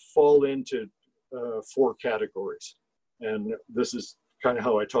these fall into 4 categories, and this is kind of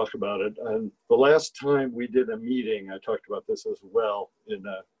how I talk about it. And the last time we did a meeting, I talked about this as well in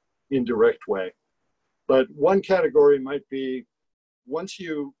an indirect way. But one category might be, once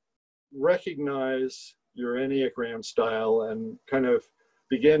you recognize your Enneagram style and kind of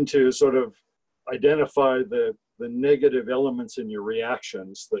begin to sort of identify the negative elements in your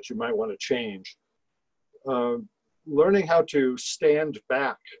reactions that you might want to change, learning how to stand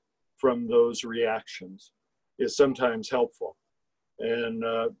back from those reactions is sometimes helpful. And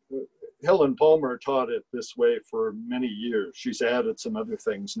Helen Palmer taught it this way for many years. She's added some other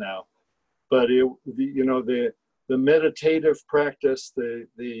things now. But the meditative practice,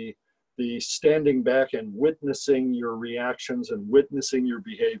 the standing back and witnessing your reactions and witnessing your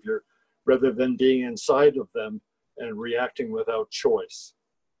behavior rather than being inside of them and reacting without choice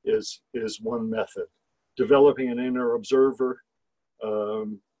is one method. Developing an inner observer,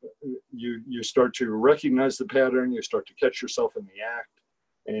 you start to recognize the pattern, you start to catch yourself in the act,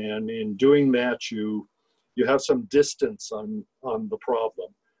 and in doing that you have some distance on the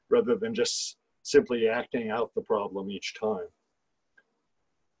problem rather than just simply acting out the problem each time.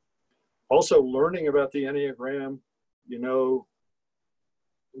 Also, learning about the Enneagram,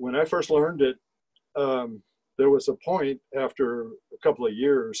 when I first learned it, there was a point after a couple of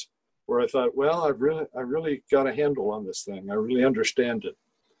years where I thought, well, I really got a handle on this thing. I really understand it.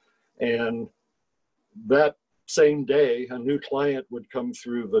 And that same day, a new client would come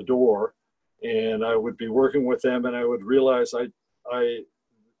through the door, and I would be working with them, and I would realize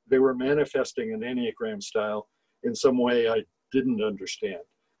they were manifesting an Enneagram style in some way didn't understand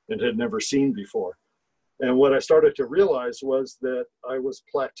and had never seen before. And what I started to realize was that I was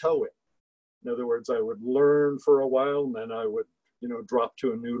plateauing. In other words, I would learn for a while and then I would, drop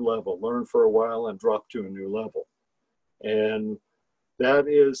to a new level, learn for a while and drop to a new level. And that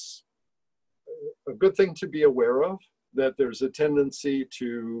is a good thing to be aware of, that there's a tendency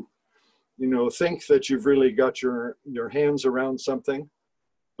to, think that you've really got your hands around something,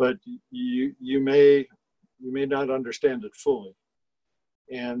 but you may not understand it fully.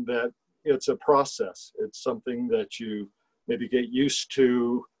 And that it's a process. It's something that you maybe get used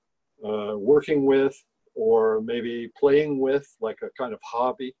to working with, or maybe playing with, like a kind of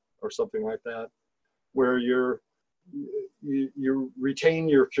hobby or something like that, where you retain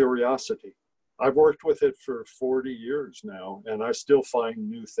your curiosity. I've worked with it for 40 years now, and I still find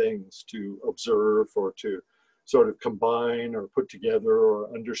new things to observe or to sort of combine or put together or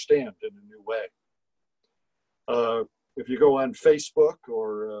understand in a new way. If you go on Facebook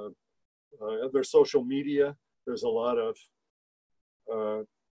or other social media, there's a lot of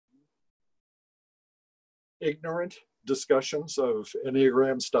ignorant discussions of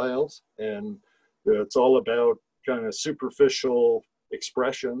Enneagram styles, and it's all about kind of superficial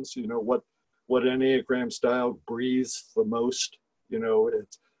expressions, what Enneagram style breathes the most.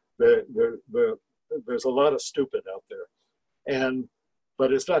 It's there's a lot of stupid out there,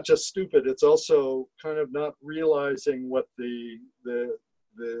 but it's not just stupid, it's also kind of not realizing what the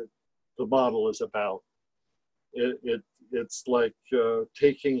model is about. It's like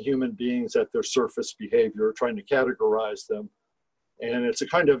taking human beings at their surface behavior, trying to categorize them, and it's a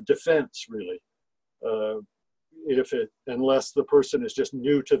kind of defense, really, unless the person is just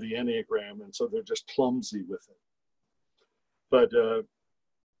new to the Enneagram and so they're just clumsy with it. But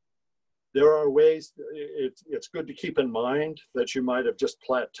there are ways. It's good to keep in mind that you might have just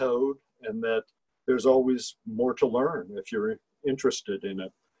plateaued, and that there's always more to learn if you're interested in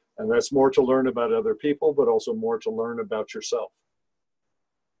it. And that's more to learn about other people, but also more to learn about yourself.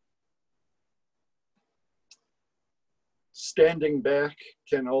 Standing back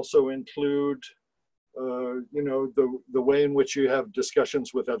can also include, the way in which you have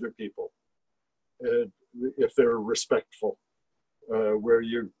discussions with other people, if they're respectful, where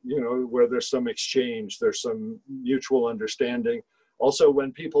where there's some exchange, there's some mutual understanding. Also,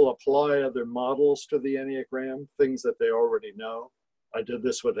 when people apply other models to the Enneagram, things that they already know. I did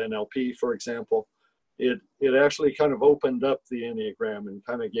this with NLP, for example. It actually kind of opened up the Enneagram and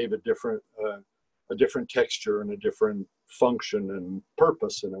kind of gave a different texture and a different function and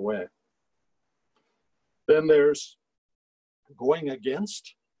purpose in a way. Then there's going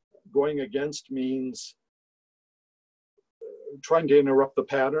against. Going against means trying to interrupt the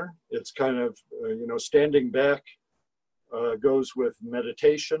pattern. It's kind of, standing back goes with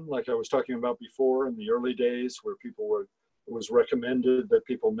meditation, like I was talking about before in the early days, where it was recommended that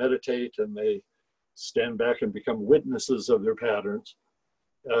people meditate and they stand back and become witnesses of their patterns.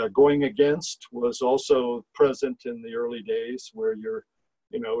 Going against was also present in the early days, where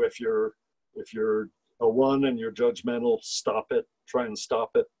if you're a one and you're judgmental, stop it, try and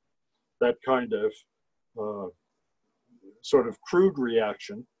stop it. That kind of sort of crude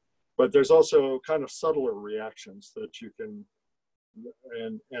reaction. But there's also kind of subtler reactions that you can,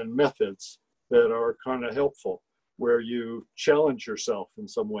 and methods that are kind of helpful, where you challenge yourself in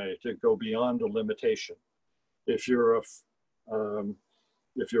some way to go beyond a limitation. If you're a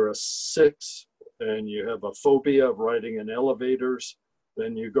 6 and you have a phobia of riding in elevators,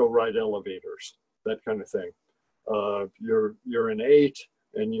 then you go ride elevators, that kind of thing. You're an 8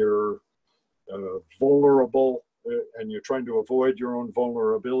 and you're vulnerable and you're trying to avoid your own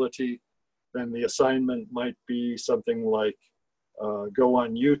vulnerability, then the assignment might be something like go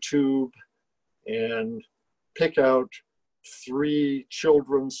on YouTube and pick out 3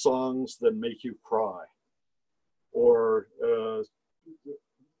 children's songs that make you cry, or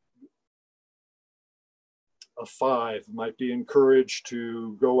a 5 might be encouraged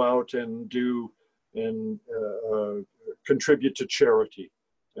to go out and contribute to charity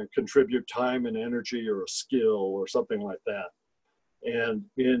and contribute time and energy or a skill or something like that. And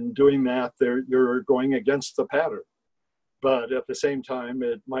in doing that, you're going against the pattern. But at the same time,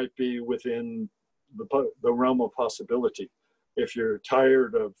 it might be within the realm of possibility if you're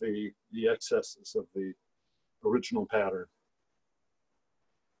tired of the excesses of the original pattern.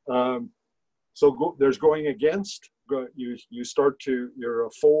 There's going against. You're a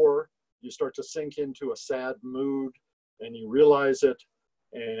 4, you start to sink into a sad mood and you realize it,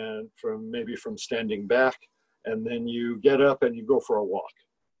 and from standing back, and then you get up and you go for a walk.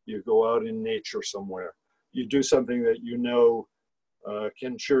 You go out in nature somewhere. You do something that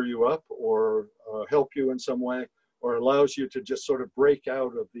can cheer you up or help you in some way, or allows you to just sort of break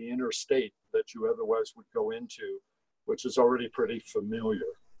out of the inner state that you otherwise would go into, which is already pretty familiar.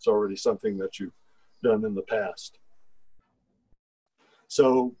 It's already something that you've done in the past.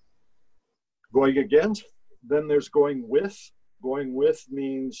 So going against, then there's going with. Going with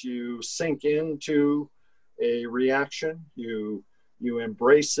means you sink into a reaction, you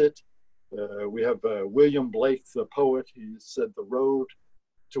embrace it. We have William Blake, the poet. He said the road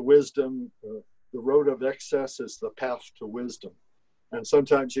to wisdom, the road of excess is the path to wisdom. And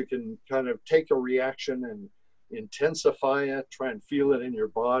sometimes you can kind of take a reaction and intensify it, try and feel it in your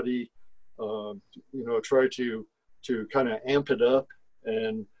body, try to kind of amp it up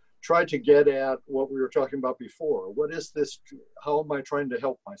and try to get at what we were talking about before. What is this? How am I trying to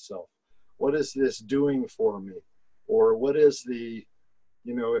help myself? What is this doing for me? Or what is the,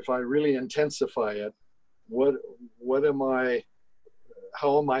 if I really intensify it,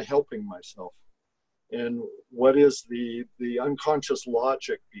 how am I helping myself? And what is the unconscious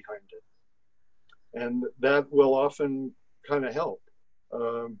logic behind it? And that will often kind of help.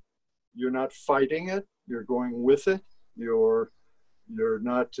 You're not fighting it, you're going with it, you're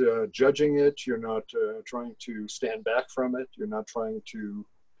not judging it, you're not trying to stand back from it, you're not trying to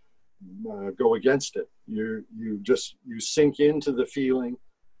go against it. You sink into the feeling,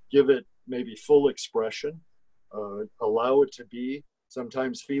 give it maybe full expression, allow it to be.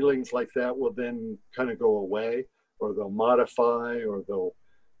 Sometimes feelings like that will then kind of go away, or they'll modify, or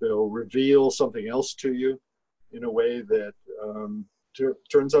they'll reveal something else to you in a way that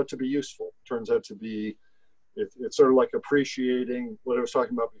turns out to be useful, turns out to be, it's sort of like appreciating what I was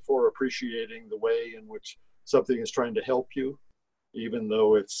talking about before, appreciating the way in which something is trying to help you, even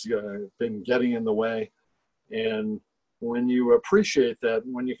though it's been getting in the way. And when you appreciate that,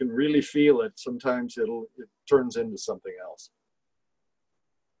 when you can really feel it, sometimes it turns into something else.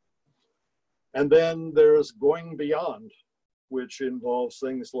 And then there's going beyond, which involves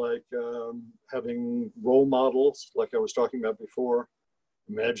things like having role models, like I was talking about before,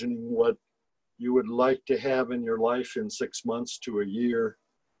 imagining what you would like to have in your life in 6 months to a year,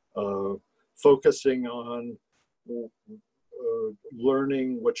 focusing on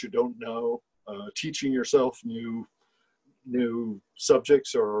learning what you don't know, teaching yourself new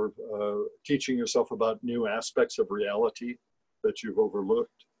subjects, or teaching yourself about new aspects of reality that you've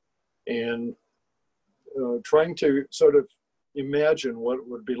overlooked, and trying to sort of imagine what it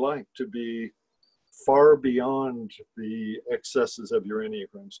would be like to be far beyond the excesses of your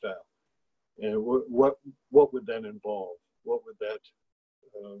Enneagram style. And what would that involve? What would that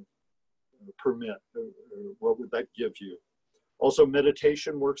permit? What would that give you? Also,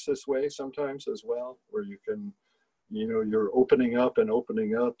 meditation works this way sometimes as well, where you can, you're opening up and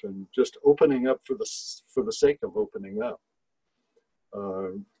just opening up for the sake of opening up.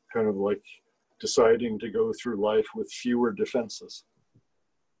 Kind of like deciding to go through life with fewer defenses.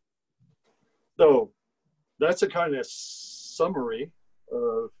 So that's a kind of summary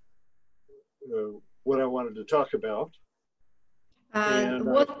of what I wanted to talk about.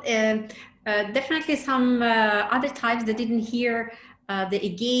 Definitely some other types that didn't hear the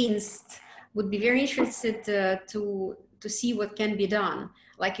against would be very interested to see what can be done.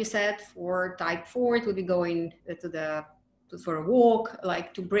 Like you said, for type 4, it would be going for a walk,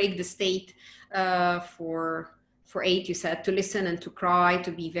 like to break the state. For 8, you said to listen and to cry,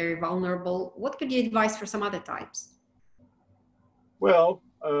 to be very vulnerable. What could you advise for some other types? Well,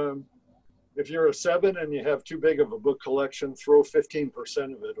 if you're a 7 and you have too big of a book collection, throw 15%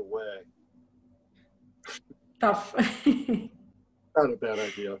 of it away. Tough. Not a bad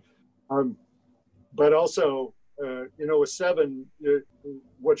idea. But also, with 7,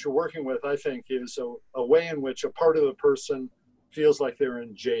 what you're working with, I think, is a way in which a part of the person feels like they're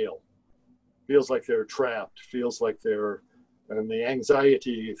in jail, feels like they're trapped, feels like and the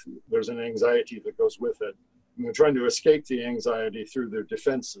anxiety, there's an anxiety that goes with it. And they're trying to escape the anxiety through their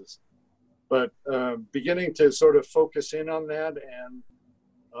defenses. But beginning to sort of focus in on that and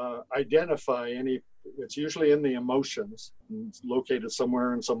identify it's usually in the emotions, it's located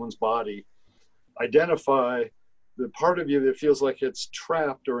somewhere in someone's body. Identify the part of you that feels like it's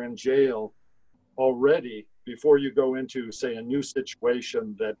trapped or in jail already before you go into, say, a new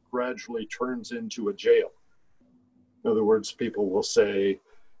situation that gradually turns into a jail. In other words, people will say,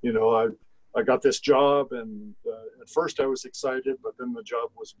 I got this job, and at first I was excited, but then the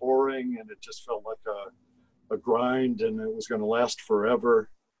job was boring and it just felt like a grind, and it was going to last forever.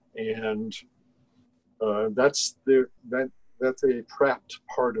 And that's a trapped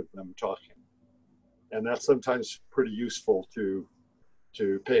part of them talking. And that's sometimes pretty useful to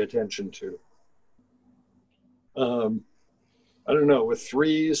pay attention to. I don't know, with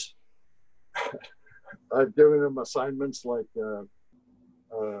 3s, I've given them assignments like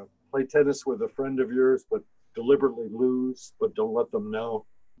play tennis with a friend of yours, but deliberately lose, but don't let them know.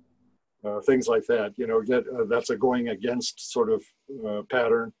 Things like that, you know, that's a going against sort of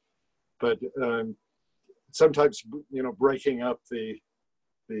pattern. But sometimes, you know, breaking up the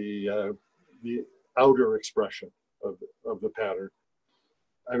outer expression of the pattern.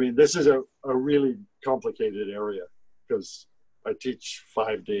 I mean, this is a really complicated area because I teach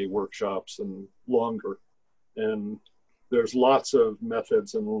 5-day workshops and longer, and there's lots of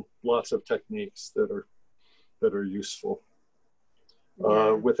methods and lots of techniques that are useful.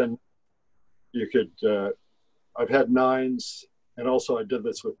 Yeah. Within, you could, I've had 9s, and also I did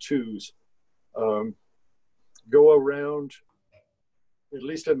this with 2s. Go around, at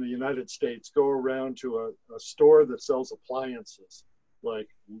least in the United States, go around to a store that sells appliances, like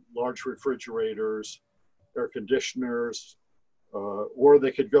large refrigerators, air conditioners, or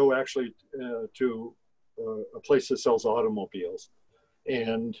they could go actually to a place that sells automobiles.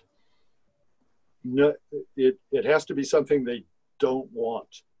 And it has to be something they don't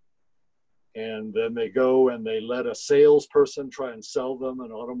want. And then they go and they let a salesperson try and sell them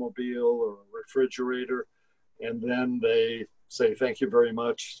an automobile or a refrigerator. And then they say, thank you very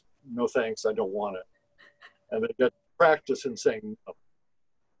much. No, thanks. I don't want it. And they get practice in saying no.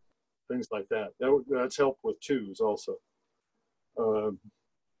 Things like that. That's helped with 2s also.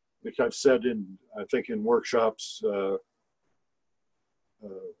 Like I've said I think in workshops,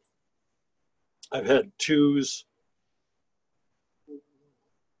 I've had 2s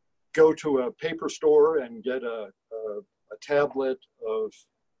go to a paper store and get a tablet of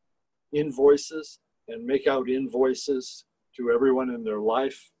invoices and make out invoices to everyone in their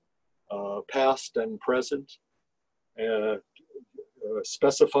life, past and present,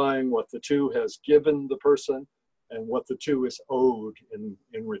 specifying what the 2 has given the person and what the 2 is owed in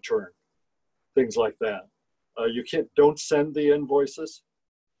return. Things like that. Don't send the invoices.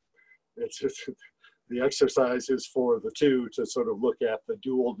 It's just, the exercise is for the 2 to sort of look at the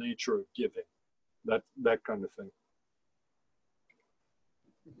dual nature of giving, that kind of thing.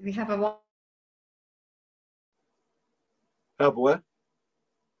 We have a Have what?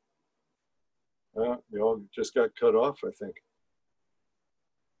 You all just got cut off, I think.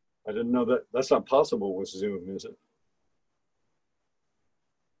 I didn't know that. That's not possible with Zoom, is it?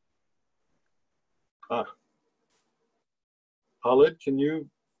 Khalid, can you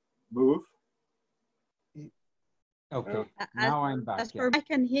move? Okay, now I'm back. As for I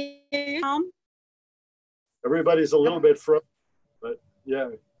can hear you, Tom. Everybody's a little bit frozen, but yeah,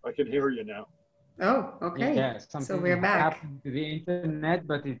 I can hear you now. Oh, okay. Yeah, So we're back. Happened to the internet,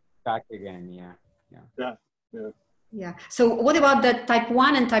 but it's back again. Yeah. So what about the type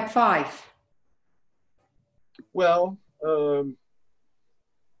 1 and type 5? Well, you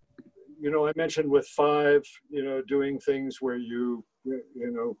know, I mentioned with 5, you know, doing things where you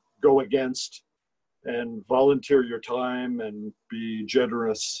know, go against and volunteer your time and be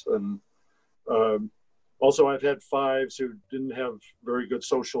generous. And also I've had 5s who didn't have very good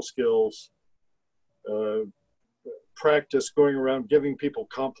social skills. Practice going around giving people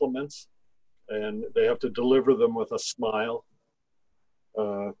compliments, and they have to deliver them with a smile.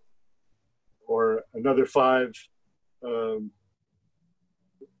 Or another 5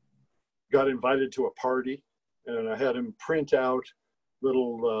 got invited to a party, and I had him print out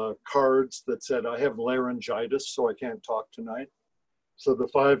little cards that said, I have laryngitis, so I can't talk tonight. So the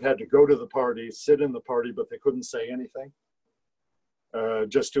 5 had to go to the party, sit in the party, but they couldn't say anything,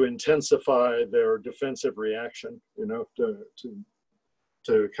 just to intensify their defensive reaction, you know,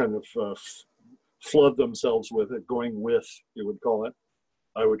 to kind of flood themselves with it, going with, you would call it,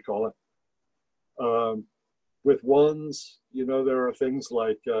 I would call it. With 1s, you know, there are things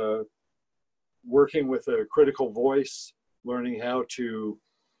like working with a critical voice, learning how to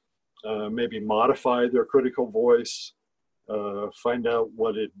maybe modify their critical voice, find out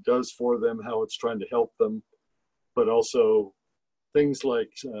what it does for them, how it's trying to help them, but also things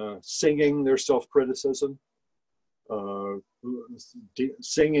like singing their self-criticism,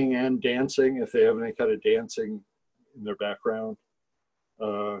 singing and dancing if they have any kind of dancing in their background.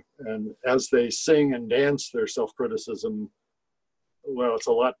 And as they sing and dance their self-criticism, well, it's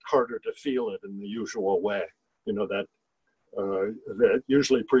a lot harder to feel it in the usual way. You know, that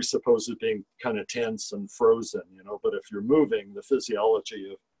usually presupposes being kind of tense and frozen, you know, but if you're moving, the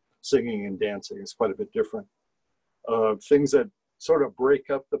physiology of singing and dancing is quite a bit different. Things that sort of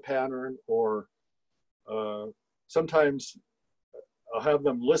break up the pattern, or sometimes I'll have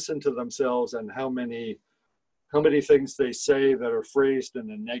them listen to themselves and how many things they say that are phrased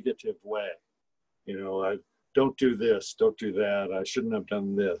in a negative way. You know, I don't do this, don't do that, I shouldn't have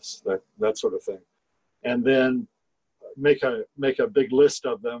done this, that sort of thing. and then make a big list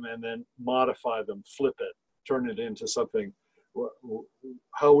of them, and then modify them, flip it, turn it into something.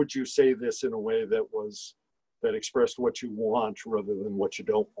 How would you say this in a way that expressed what you want rather than what you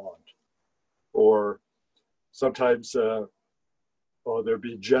don't want? Or sometimes there'd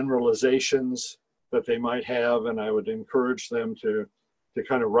be generalizations that they might have, and I would encourage them to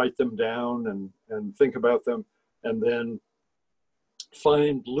kind of write them down and think about them, and then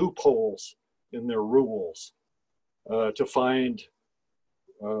find loopholes in their rules, to find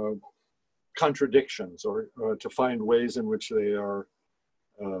contradictions, or to find ways in which they are,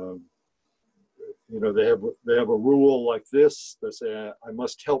 they have a rule like this. They say, I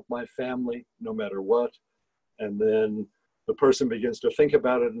must help my family no matter what. And then the person begins to think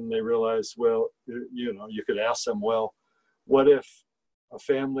about it, and they realize, well, you could ask them, well, what if a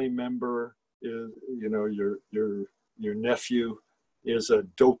family member is, your nephew is a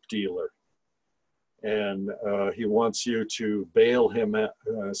dope dealer, and he wants you to bail him,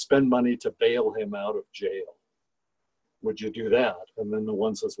 spend money to bail him out of jail. Would you do that? And then the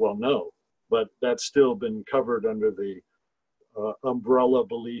one says, well, no, but that's still been covered under the umbrella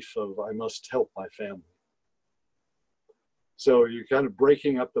belief of I must help my family. So you're kind of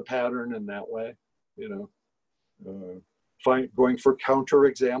breaking up the pattern in that way, going for counter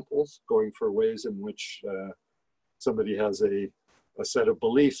examples, going for ways in which somebody has a set of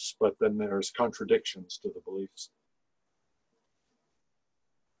beliefs, but then there's contradictions to the beliefs.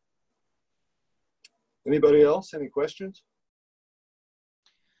 Anybody else? Any questions?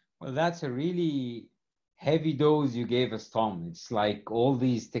 Well, that's a really heavy dose you gave us, Tom. It's like all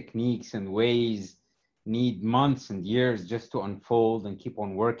these techniques and ways need months and years just to unfold and keep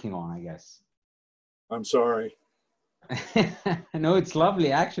on working on, I guess. I'm sorry. No, it's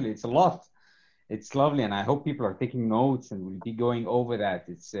lovely. Actually, it's a lot. It's lovely, and I hope people are taking notes and will be going over that.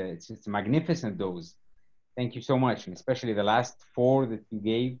 It's a magnificent dose. Thank you so much, and especially the last 4 that you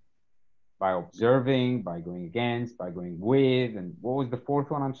gave, by observing, by going against, by going with, and what was the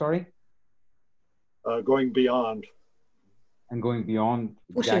 4th one? I'm sorry. Going beyond. And going beyond.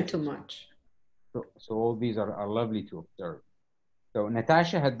 Pushing Exactly. too much. So all these are lovely to observe. So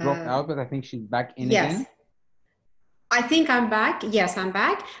Natasha had dropped out, but I think she's back in again. I think I'm back. Yes, I'm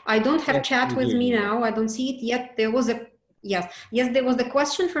back. I don't have chat with me now. I don't see it yet. There was there was the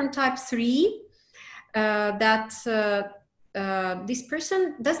question from type 3 that this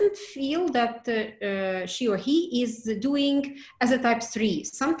person doesn't feel that she or he is doing as a type 3.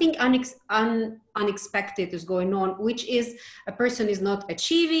 Something unexpected is going on, which is a person is not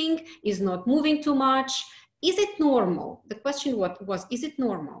achieving, is not moving too much. Is it normal? The question was, is it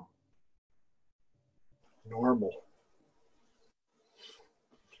normal? Normal.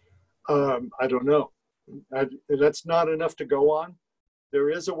 I don't know. That's not enough to go on. There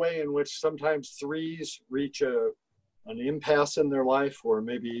is a way in which sometimes 3s reach an impasse in their life, or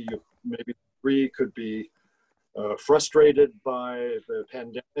maybe 3 could be frustrated by the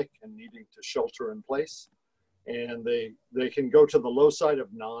pandemic and needing to shelter in place, and they can go to the low side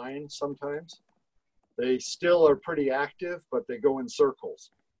of 9 sometimes. They still are pretty active, but they go in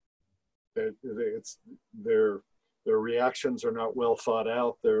circles. Their reactions are not well thought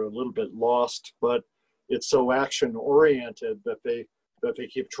out. They're a little bit lost, but it's so action oriented that they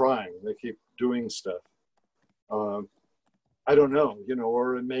keep trying. They keep doing stuff. I don't know,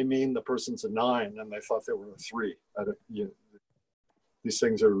 or it may mean the person's a 9 and they thought they were a 3. These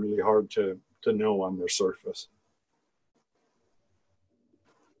things are really hard to know on their surface.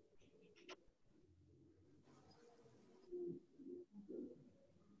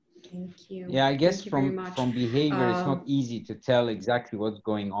 Thank you. Yeah, I guess from behavior, it's not easy to tell exactly what's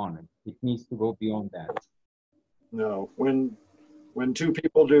going on. It needs to go beyond that. No, when 2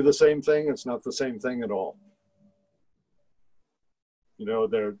 people do the same thing, it's not the same thing at all.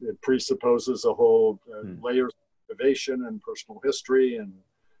 It presupposes a whole layers of motivation and personal history and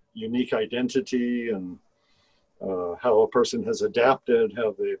unique identity, and how a person has adapted,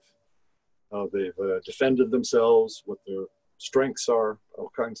 how they've defended themselves, what their strengths are,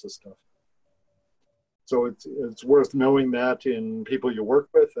 all kinds of stuff. So it's worth knowing that in people you work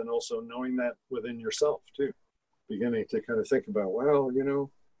with, and also knowing that within yourself too. Beginning to kind of think about, well,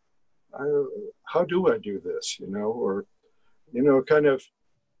 how do I do this? Or kind of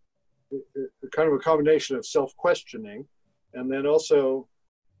a combination of self-questioning, and then also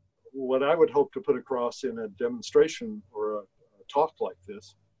what I would hope to put across in a demonstration or a talk like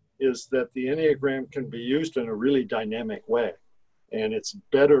this is that the Enneagram can be used in a really dynamic way. And it's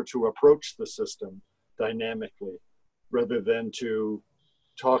better to approach the system dynamically rather than to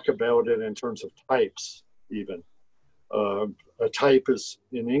talk about it in terms of types even. A type is,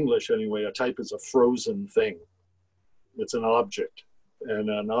 in English anyway, a type is a frozen thing. It's an object, and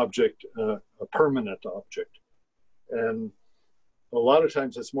an object, a permanent object. And a lot of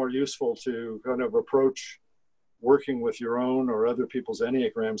times it's more useful to kind of approach working with your own or other people's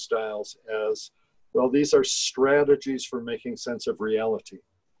Enneagram styles as, well, these are strategies for making sense of reality.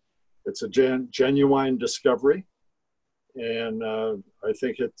 It's a genuine discovery. And I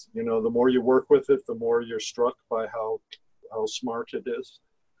think it's, you know, the more you work with it, the more you're struck by how smart it is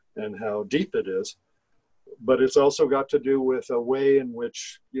and how deep it is. But it's also got to do with a way in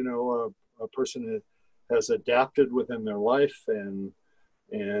which, you know, a person has adapted within their life and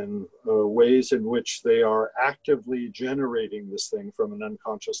ways in which they are actively generating this thing from an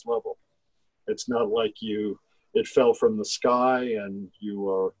unconscious level. It's not like it fell from the sky and you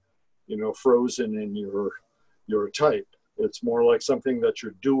are, you know, frozen in your type. It's more like something that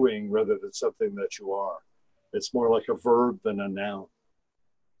you're doing rather than something that you are. It's more like a verb than a noun.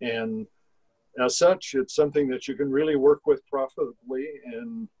 And as such, it's something that you can really work with profitably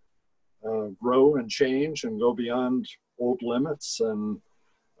and grow and change and go beyond old limits and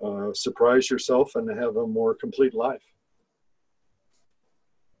surprise yourself and have a more complete life.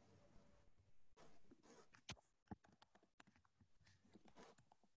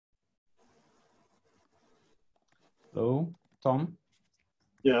 Hello, Tom?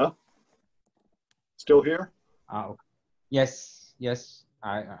 Yeah. Still here? Okay. Yes, yes,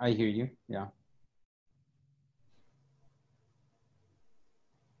 I hear you, yeah.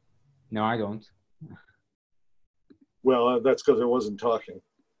 No, I don't. Well, that's because I wasn't talking.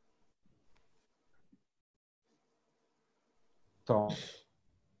 Tom.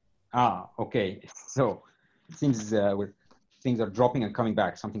 Okay. So it seems things are dropping and coming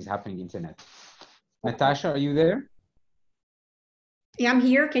back. Something's happening in the internet. Natasha, are you there? Yeah, I'm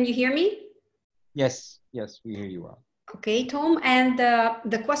here. Can you hear me? Yes, yes, we hear you well. Okay, Tom. And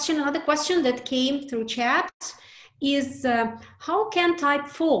another question that came through chat is how can type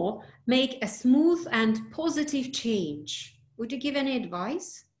 4 make a smooth and positive change? Would you give any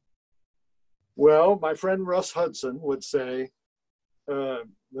advice? Well, my friend Russ Hudson would say the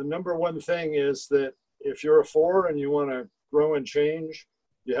number one thing is that if you're a 4 and you want to grow and change,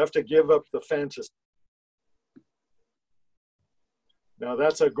 you have to give up the fantasy. Now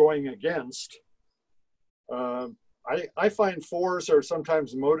that's a going against. I find 4s are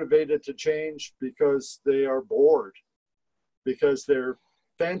sometimes motivated to change because they are bored, because their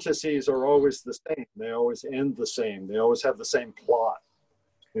fantasies are always the same. They always end the same. They always have the same plot.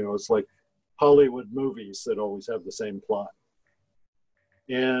 You know, it's like Hollywood movies that always have the same plot.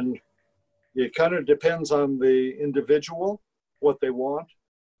 And it kind of depends on the individual, what they want,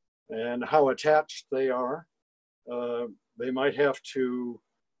 and how attached they are. They might have to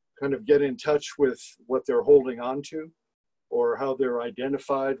kind of get in touch with what they're holding on to or how they're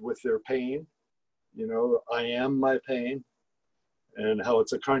identified with their pain. You know, I am my pain, and how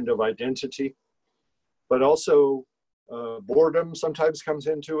it's a kind of identity. But also boredom sometimes comes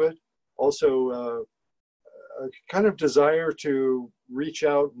into it. Also a kind of desire to reach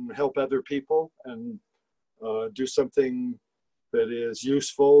out and help other people and do something that is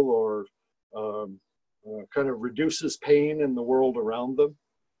useful or kind of reduces pain in the world around them.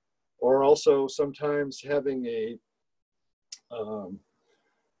 Or also sometimes having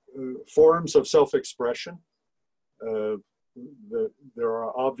forms of self-expression. There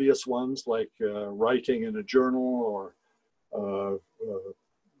are obvious ones like writing in a journal or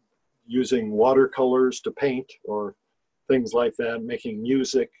using watercolors to paint or things like that, making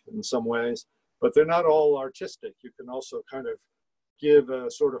music in some ways, but they're not all artistic. You can also kind of give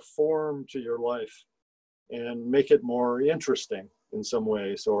a sort of form to your life and make it more interesting in some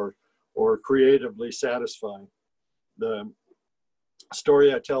ways or creatively satisfying. The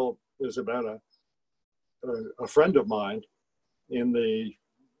story I tell is about a friend of mine in the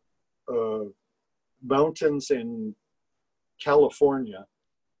mountains in California.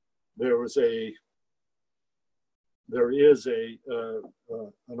 There is an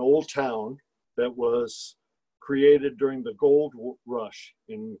old town that was created during the gold rush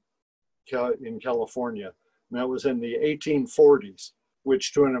in California. And that was in the 1840s,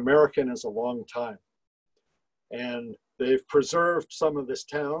 which to an American is a long time. And they've preserved some of this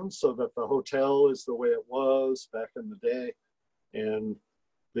town so that the hotel is the way it was back in the day. And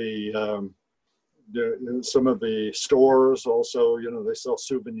some of the stores also, you know, they sell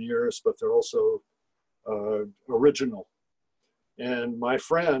souvenirs, but they're also original. And my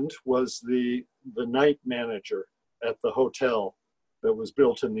friend was the night manager at the hotel that was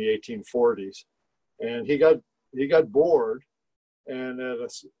built in the 1840s. And he got bored. And at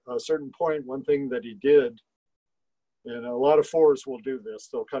a certain point, one thing that he did And a lot of fours will do this.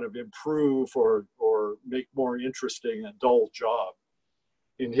 They'll kind of improve or make more interesting a dull job.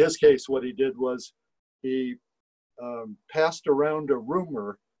 In his case, what he did was he passed around a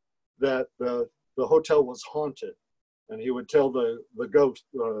rumor that the hotel was haunted. And he would tell the ghost,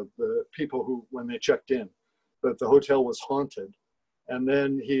 the people who, when they checked in, that the hotel was haunted. And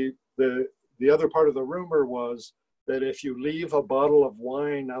then the other part of the rumor was that if you leave a bottle of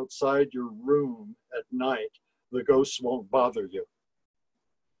wine outside your room at night, the ghosts won't bother you.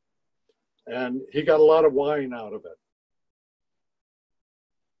 And he got a lot of wine out of it.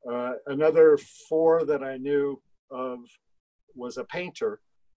 Another four that I knew of was a painter,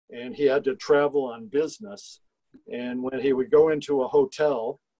 and he had to travel on business. And when he would go into a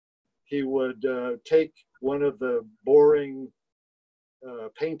hotel, he would take one of the boring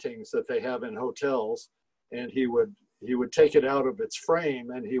paintings that they have in hotels, and he would take it out of its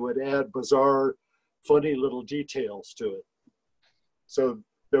frame, and he would add bizarre, funny little details to it. So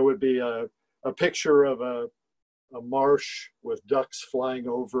there would be a picture of a marsh with ducks flying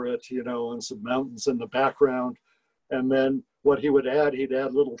over it, you know, and some mountains in the background. And then what he would add, he'd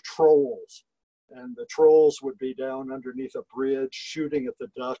add little trolls. And the trolls would be down underneath a bridge shooting at the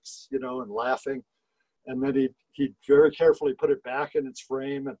ducks, you know, and laughing. And then he'd very carefully put it back in its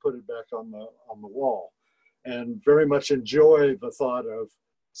frame and put it back on the wall. And very much enjoy the thought of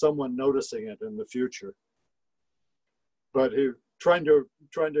someone noticing it in the future. But he trying to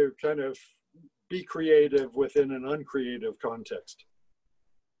kind of be creative within an uncreative context.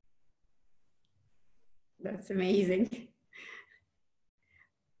 That's amazing.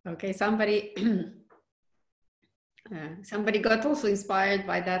 Okay, somebody got also inspired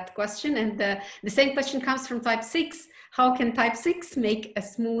by that question, and the same question comes from type 6. How can type 6 make a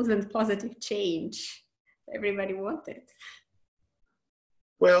smooth and positive change? Everybody wanted it.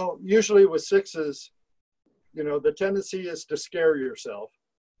 Well, usually with sixes, you know, the tendency is to scare yourself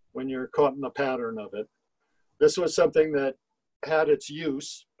when you're caught in the pattern of it. This was something that had its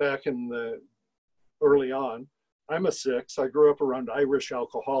use back in the early on. I'm a 6. I grew up around Irish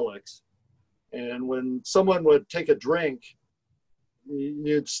alcoholics. And when someone would take a drink,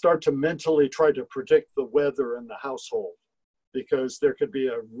 you'd start to mentally try to predict the weather in the household, because there could be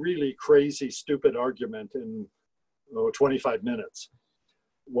a really crazy, stupid argument in 25 minutes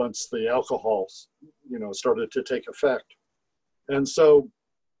once the alcohol, you know, started to take effect. And so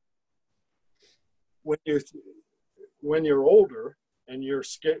when you're older and you're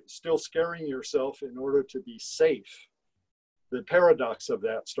still scaring yourself in order to be safe, the paradox of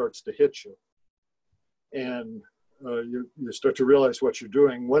that starts to hit you. And you start to realize what you're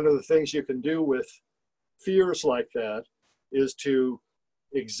doing. One of the things you can do with fears like that is to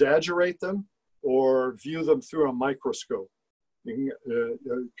exaggerate them or view them through a microscope. You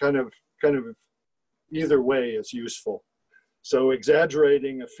can, kind of either way is useful. So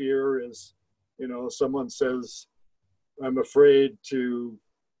exaggerating a fear is, you know, someone says, I'm afraid to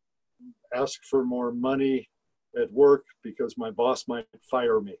ask for more money at work because my boss might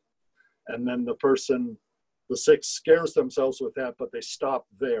fire me. And then the 6 scares themselves with that, but they stop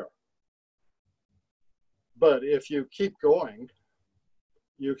there. But if you keep going,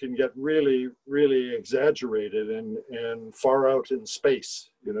 you can get really, really exaggerated and far out in space,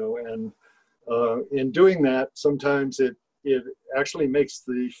 you know, and in doing that, sometimes it actually makes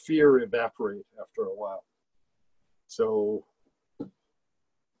the fear evaporate after a while. So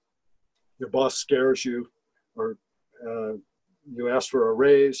your boss scares you, or you ask for a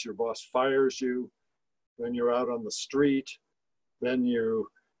raise, your boss fires you, then you're out on the street, then you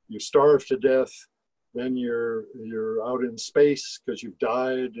starve to death, then you're out in space because you've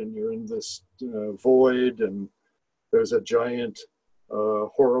died and you're in this void, and there's a giant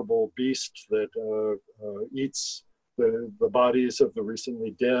horrible beast that eats the bodies of the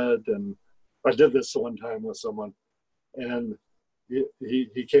recently dead. And I did this one time with someone, and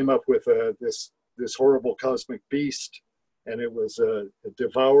he came up with this horrible cosmic beast, and it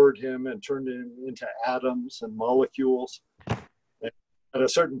devoured him and turned him into atoms and molecules. And at a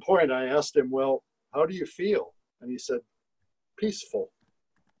certain point, I asked him, well, how do you feel? And he said, peaceful.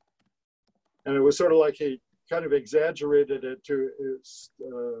 And it was sort of like he kind of exaggerated it to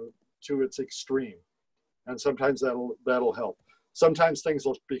its extreme. And sometimes that'll help. Sometimes things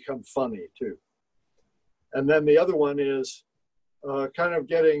will become funny too. And then the other one is kind of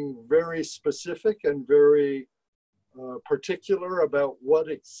getting very specific and very particular about what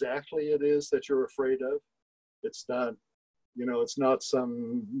exactly it is that you're afraid of. It's not, you know, it's not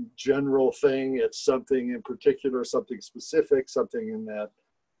some general thing. It's something in particular, something specific, something in that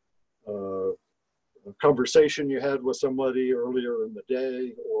conversation you had with somebody earlier in the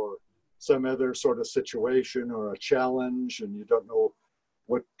day, or some other sort of situation or a challenge, and you don't know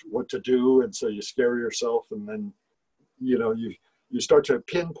what to do, and so you scare yourself, and then you start to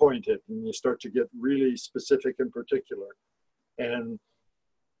pinpoint it, and you start to get really specific and particular. And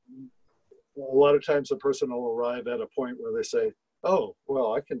a lot of times a person will arrive at a point where they say, oh,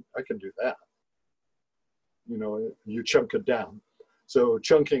 well, I can do that. You chunk it down. So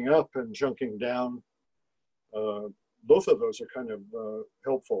chunking up and chunking down, both of those are kind of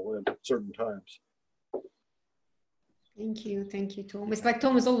helpful at certain times. Thank you, Tom. It's like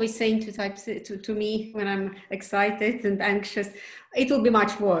Tom is always saying to me when I'm excited and anxious, it will be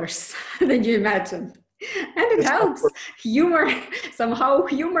much worse than you imagine. And it helps. Somehow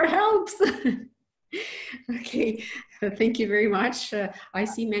humor helps. Okay, thank you very much. I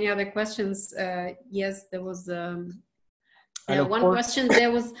see many other questions. Yes, there was one question.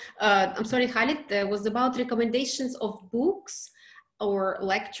 There was, I'm sorry, Khalid, was about recommendations of books or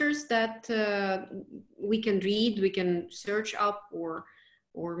lectures that we can read, we can search up, or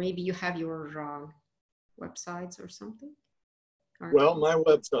maybe you have your websites or something? Well, my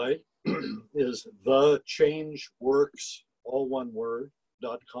website is thechangeworks, all one word,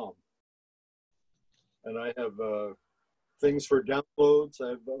 .com. And I have things for downloads.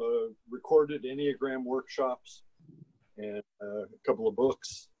 I've recorded Enneagram workshops and a couple of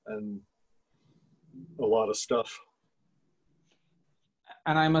books and a lot of stuff.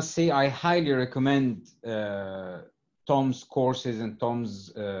 And I must say, I highly recommend Tom's courses and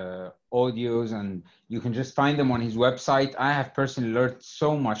Tom's audios, and you can just find them on his website. I have personally learned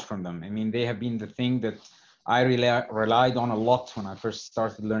so much from them. I mean, they have been the thing that I relied on a lot when I first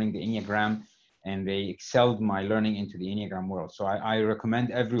started learning the Enneagram, and they excelled my learning into the Enneagram world. So I recommend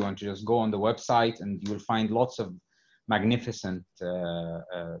everyone to just go on the website, and you will find lots of magnificent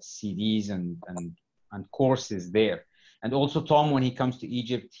CDs and courses there. And also Tom, when he comes to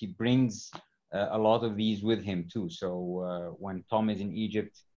Egypt, he brings a lot of these with him too. So when Tom is in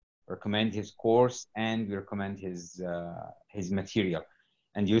Egypt, recommend his course, and we recommend his material.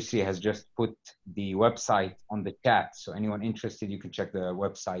 And Yusri has just put the website on the chat. So anyone interested, you can check the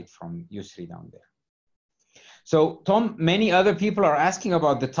website from Yusri down there. So Tom, many other people are asking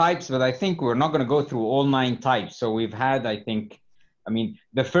about the types, but I think we're not going to go through all 9 types. So we've had, I mean,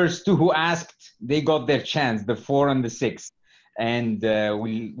 the first 2 who asked, they got their chance, the 4 and the 6. And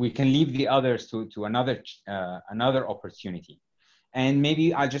we can leave the others to another opportunity. And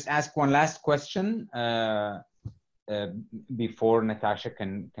maybe I'll just ask one last question before Natasha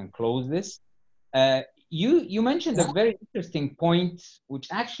can close this. You mentioned a very interesting point, which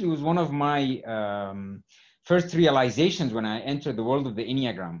actually was one of my first realizations when I entered the world of the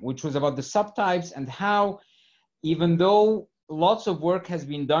Enneagram, which was about the subtypes and how, even though lots of work has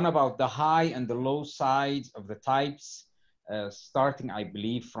been done about the high and the low sides of the types, starting, I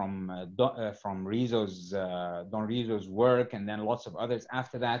believe, from Don Rizzo's work, and then lots of others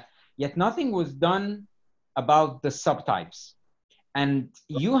after that, yet nothing was done about the subtypes. And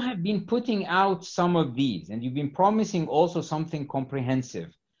you have been putting out some of these, and you've been promising also something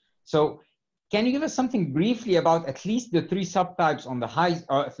comprehensive. So can you give us something briefly about at least the 3 subtypes on the high,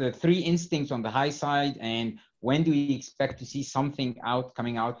 the 3 instincts on the high side, and when do we expect to see something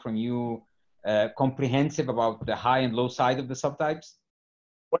coming out from you comprehensive about the high and low side of the subtypes?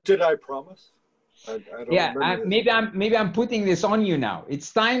 What did I promise? I don't remember. Maybe I'm putting this on you now.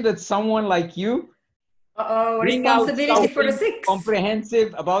 It's time that someone like you bring responsibility out for the 6.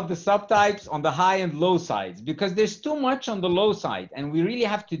 comprehensive about the subtypes on the high and low sides, because there's too much on the low side, and we really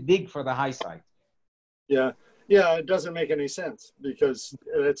have to dig for the high side. Yeah, it doesn't make any sense, because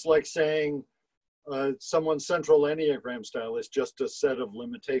it's like saying someone's central Enneagram style is just a set of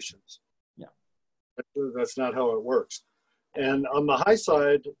limitations. Yeah, that's not how it works. And on the high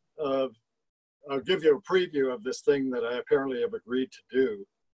side of, I'll give you a preview of this thing that I apparently have agreed to do.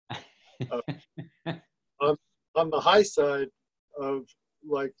 On the high side of,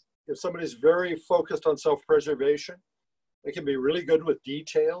 like, if somebody's very focused on self-preservation, they can be really good with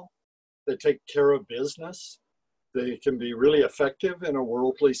detail. They take care of business. They can be really effective in a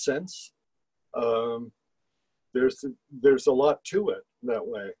worldly sense. There's a lot to it that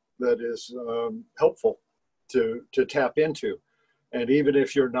way that is helpful to tap into. And even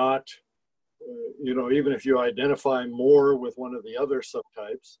if you're not, even if you identify more with one of the other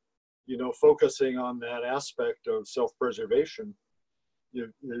subtypes, focusing on that aspect of self-preservation,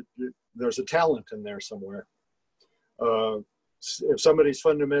 there's a talent in there somewhere. If somebody's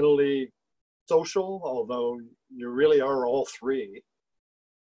fundamentally social, although you really are all 3,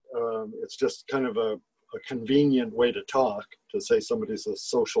 it's just kind of a convenient way to talk, to say somebody's a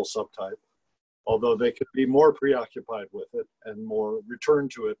social subtype. although they could be more preoccupied with it and more return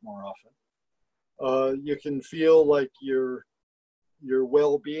to it more often. You can feel like your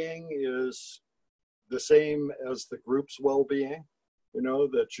well-being is the same as the group's well-being, you know,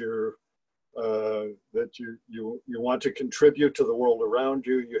 that you want to contribute to the world around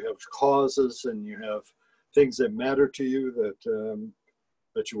you. You have causes and you have things that matter to you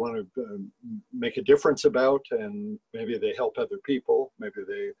that you want to make a difference about, and maybe they help other people. Maybe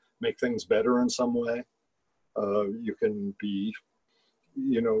they make things better in some way. You can be,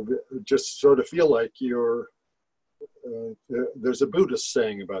 you know, just sort of feel like you're, there's a Buddhist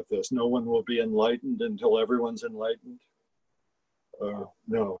saying about this: no one will be enlightened until everyone's enlightened.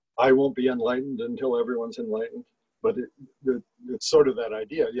 No, I won't be enlightened until everyone's enlightened. But it's sort of that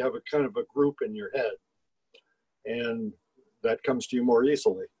idea. You have a kind of a group in your head, and that comes to you more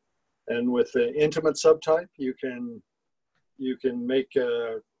easily. And with the intimate subtype, you can make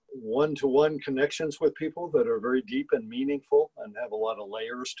one-to-one connections with people that are very deep and meaningful and have a lot of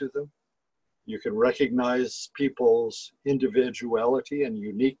layers to them. You can recognize people's individuality and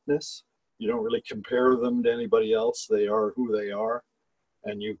uniqueness. You don't really compare them to anybody else. They are who they are,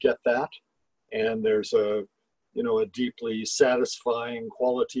 and you get that. And there's a, you know, a deeply satisfying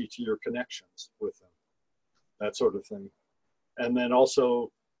quality to your connections with them, that sort of thing. And then also,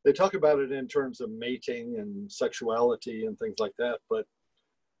 they talk about it in terms of mating and sexuality and things like that. But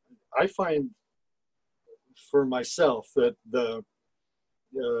I find for myself that an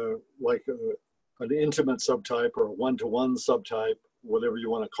intimate subtype or a one-to-one subtype, whatever you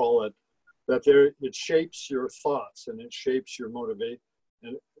want to call it, that it shapes your thoughts and it shapes your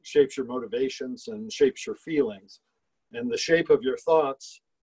motivations and shapes your feelings. And the shape of your thoughts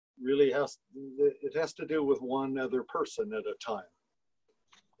really has to do with one other person at a time.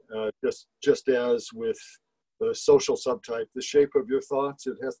 Just as with the social subtype, the shape of your thoughts,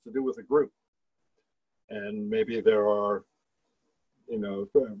 it has to do with a group. And maybe there are, you know,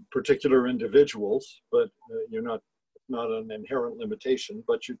 particular individuals, but you're not an inherent limitation,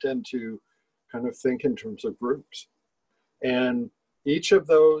 but you tend to kind of think in terms of groups. And each of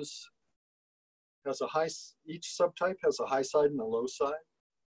those each subtype has a high side and a low side.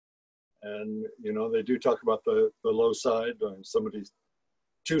 And, you know, they do talk about the low side. Somebody's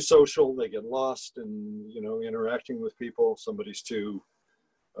too social, they get lost in, you know, interacting with people. Somebody's too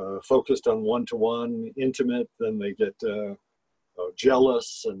focused on one-to-one, intimate, then they get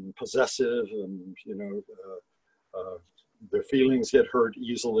jealous and possessive, and, you know, their feelings get hurt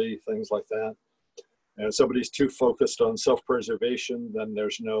easily, things like that. And if somebody's too focused on self-preservation, then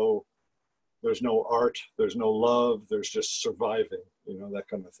there's no art, there's no love, there's just surviving, you know, that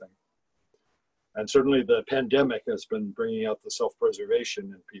kind of thing. And certainly the pandemic has been bringing out the self-preservation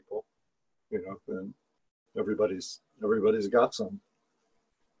in people, you know, and everybody's got some.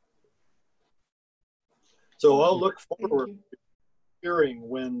 So I'll look forward to hearing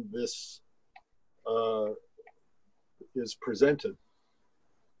when this is presented.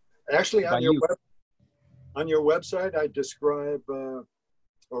 Actually, on your website, I describe, or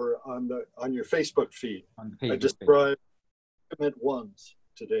on your Facebook feed, I describe intimate ones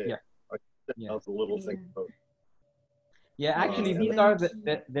today. Yeah. Yeah. The little thing about. Yeah, actually, these are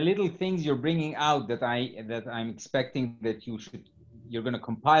the little things you're bringing out that I'm expecting that you're going to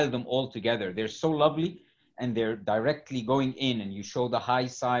compile them all together. They're so lovely, and they're directly going in, and you show the high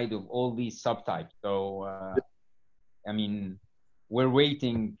side of all these subtypes. So, I mean, we're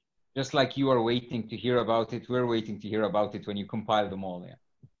waiting, just like you are waiting to hear about it. We're waiting to hear about it when you compile them all. Yeah.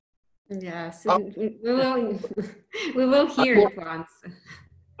 Yes, we will hear it once.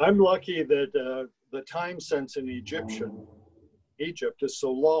 I'm lucky that the time sense in Egypt is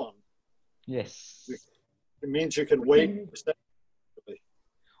so long. Yes. It means you can wait.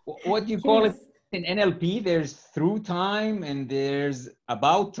 What do you call it in NLP? There's through time and there's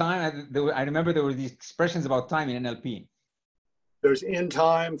about time. I remember there were these expressions about time in NLP. There's in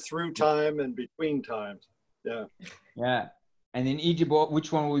time, through time, and between times. Yeah. Yeah. And in Egypt,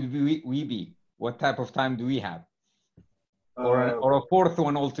 which one would we be? What type of time do we have? Or a fourth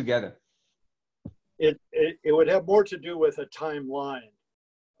one altogether? It would have more to do with a timeline,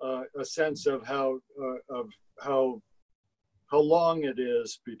 a sense of how long it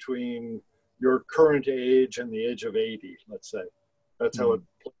is between your current age and the age of 80, let's say. That's how it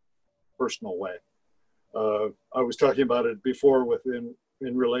plays in a personal way. I was talking about it before in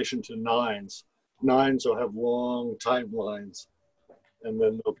relation to nines. Nines will have long timelines, and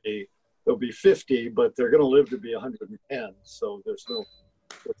then they'll be 50, but they're going to live to be 110. So there's no,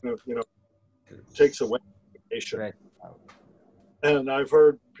 you know, takes away education. Right. And I've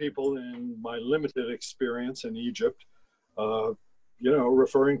heard people in my limited experience in Egypt, you know,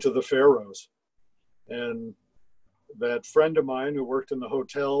 referring to the pharaohs And that friend of mine who worked in the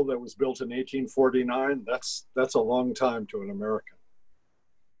hotel that was built in 1849, that's a long time to an American.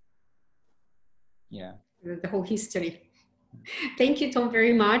 Yeah. The whole history. Thank you, Tom,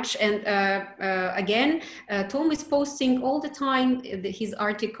 very much. And again, Tom is posting all the time his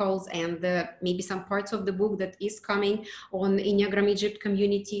articles and maybe some parts of the book that is coming on Enneagram Egypt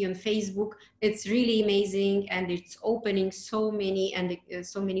community on Facebook. It's really amazing, and it's opening so many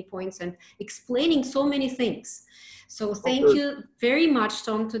points and explaining so many things. So thank you very much,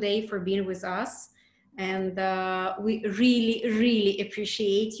 Tom, today for being with us. And we really, really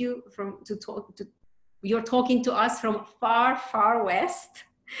appreciate you you're talking to us from far, far west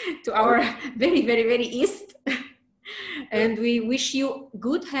to our very, very, very east. And we wish you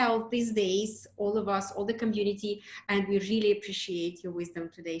good health these days, all of us, all the community, and we really appreciate your wisdom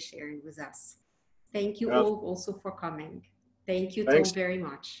today sharing with us. Thank you all also for coming. Thank you, Tom, very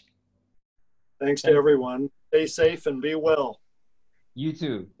much. Thanks to everyone. Stay safe and be well. You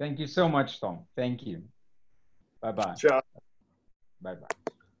too. Thank you so much, Tom. Thank you. Bye-bye. Ciao.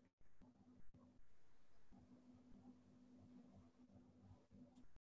 Bye-bye.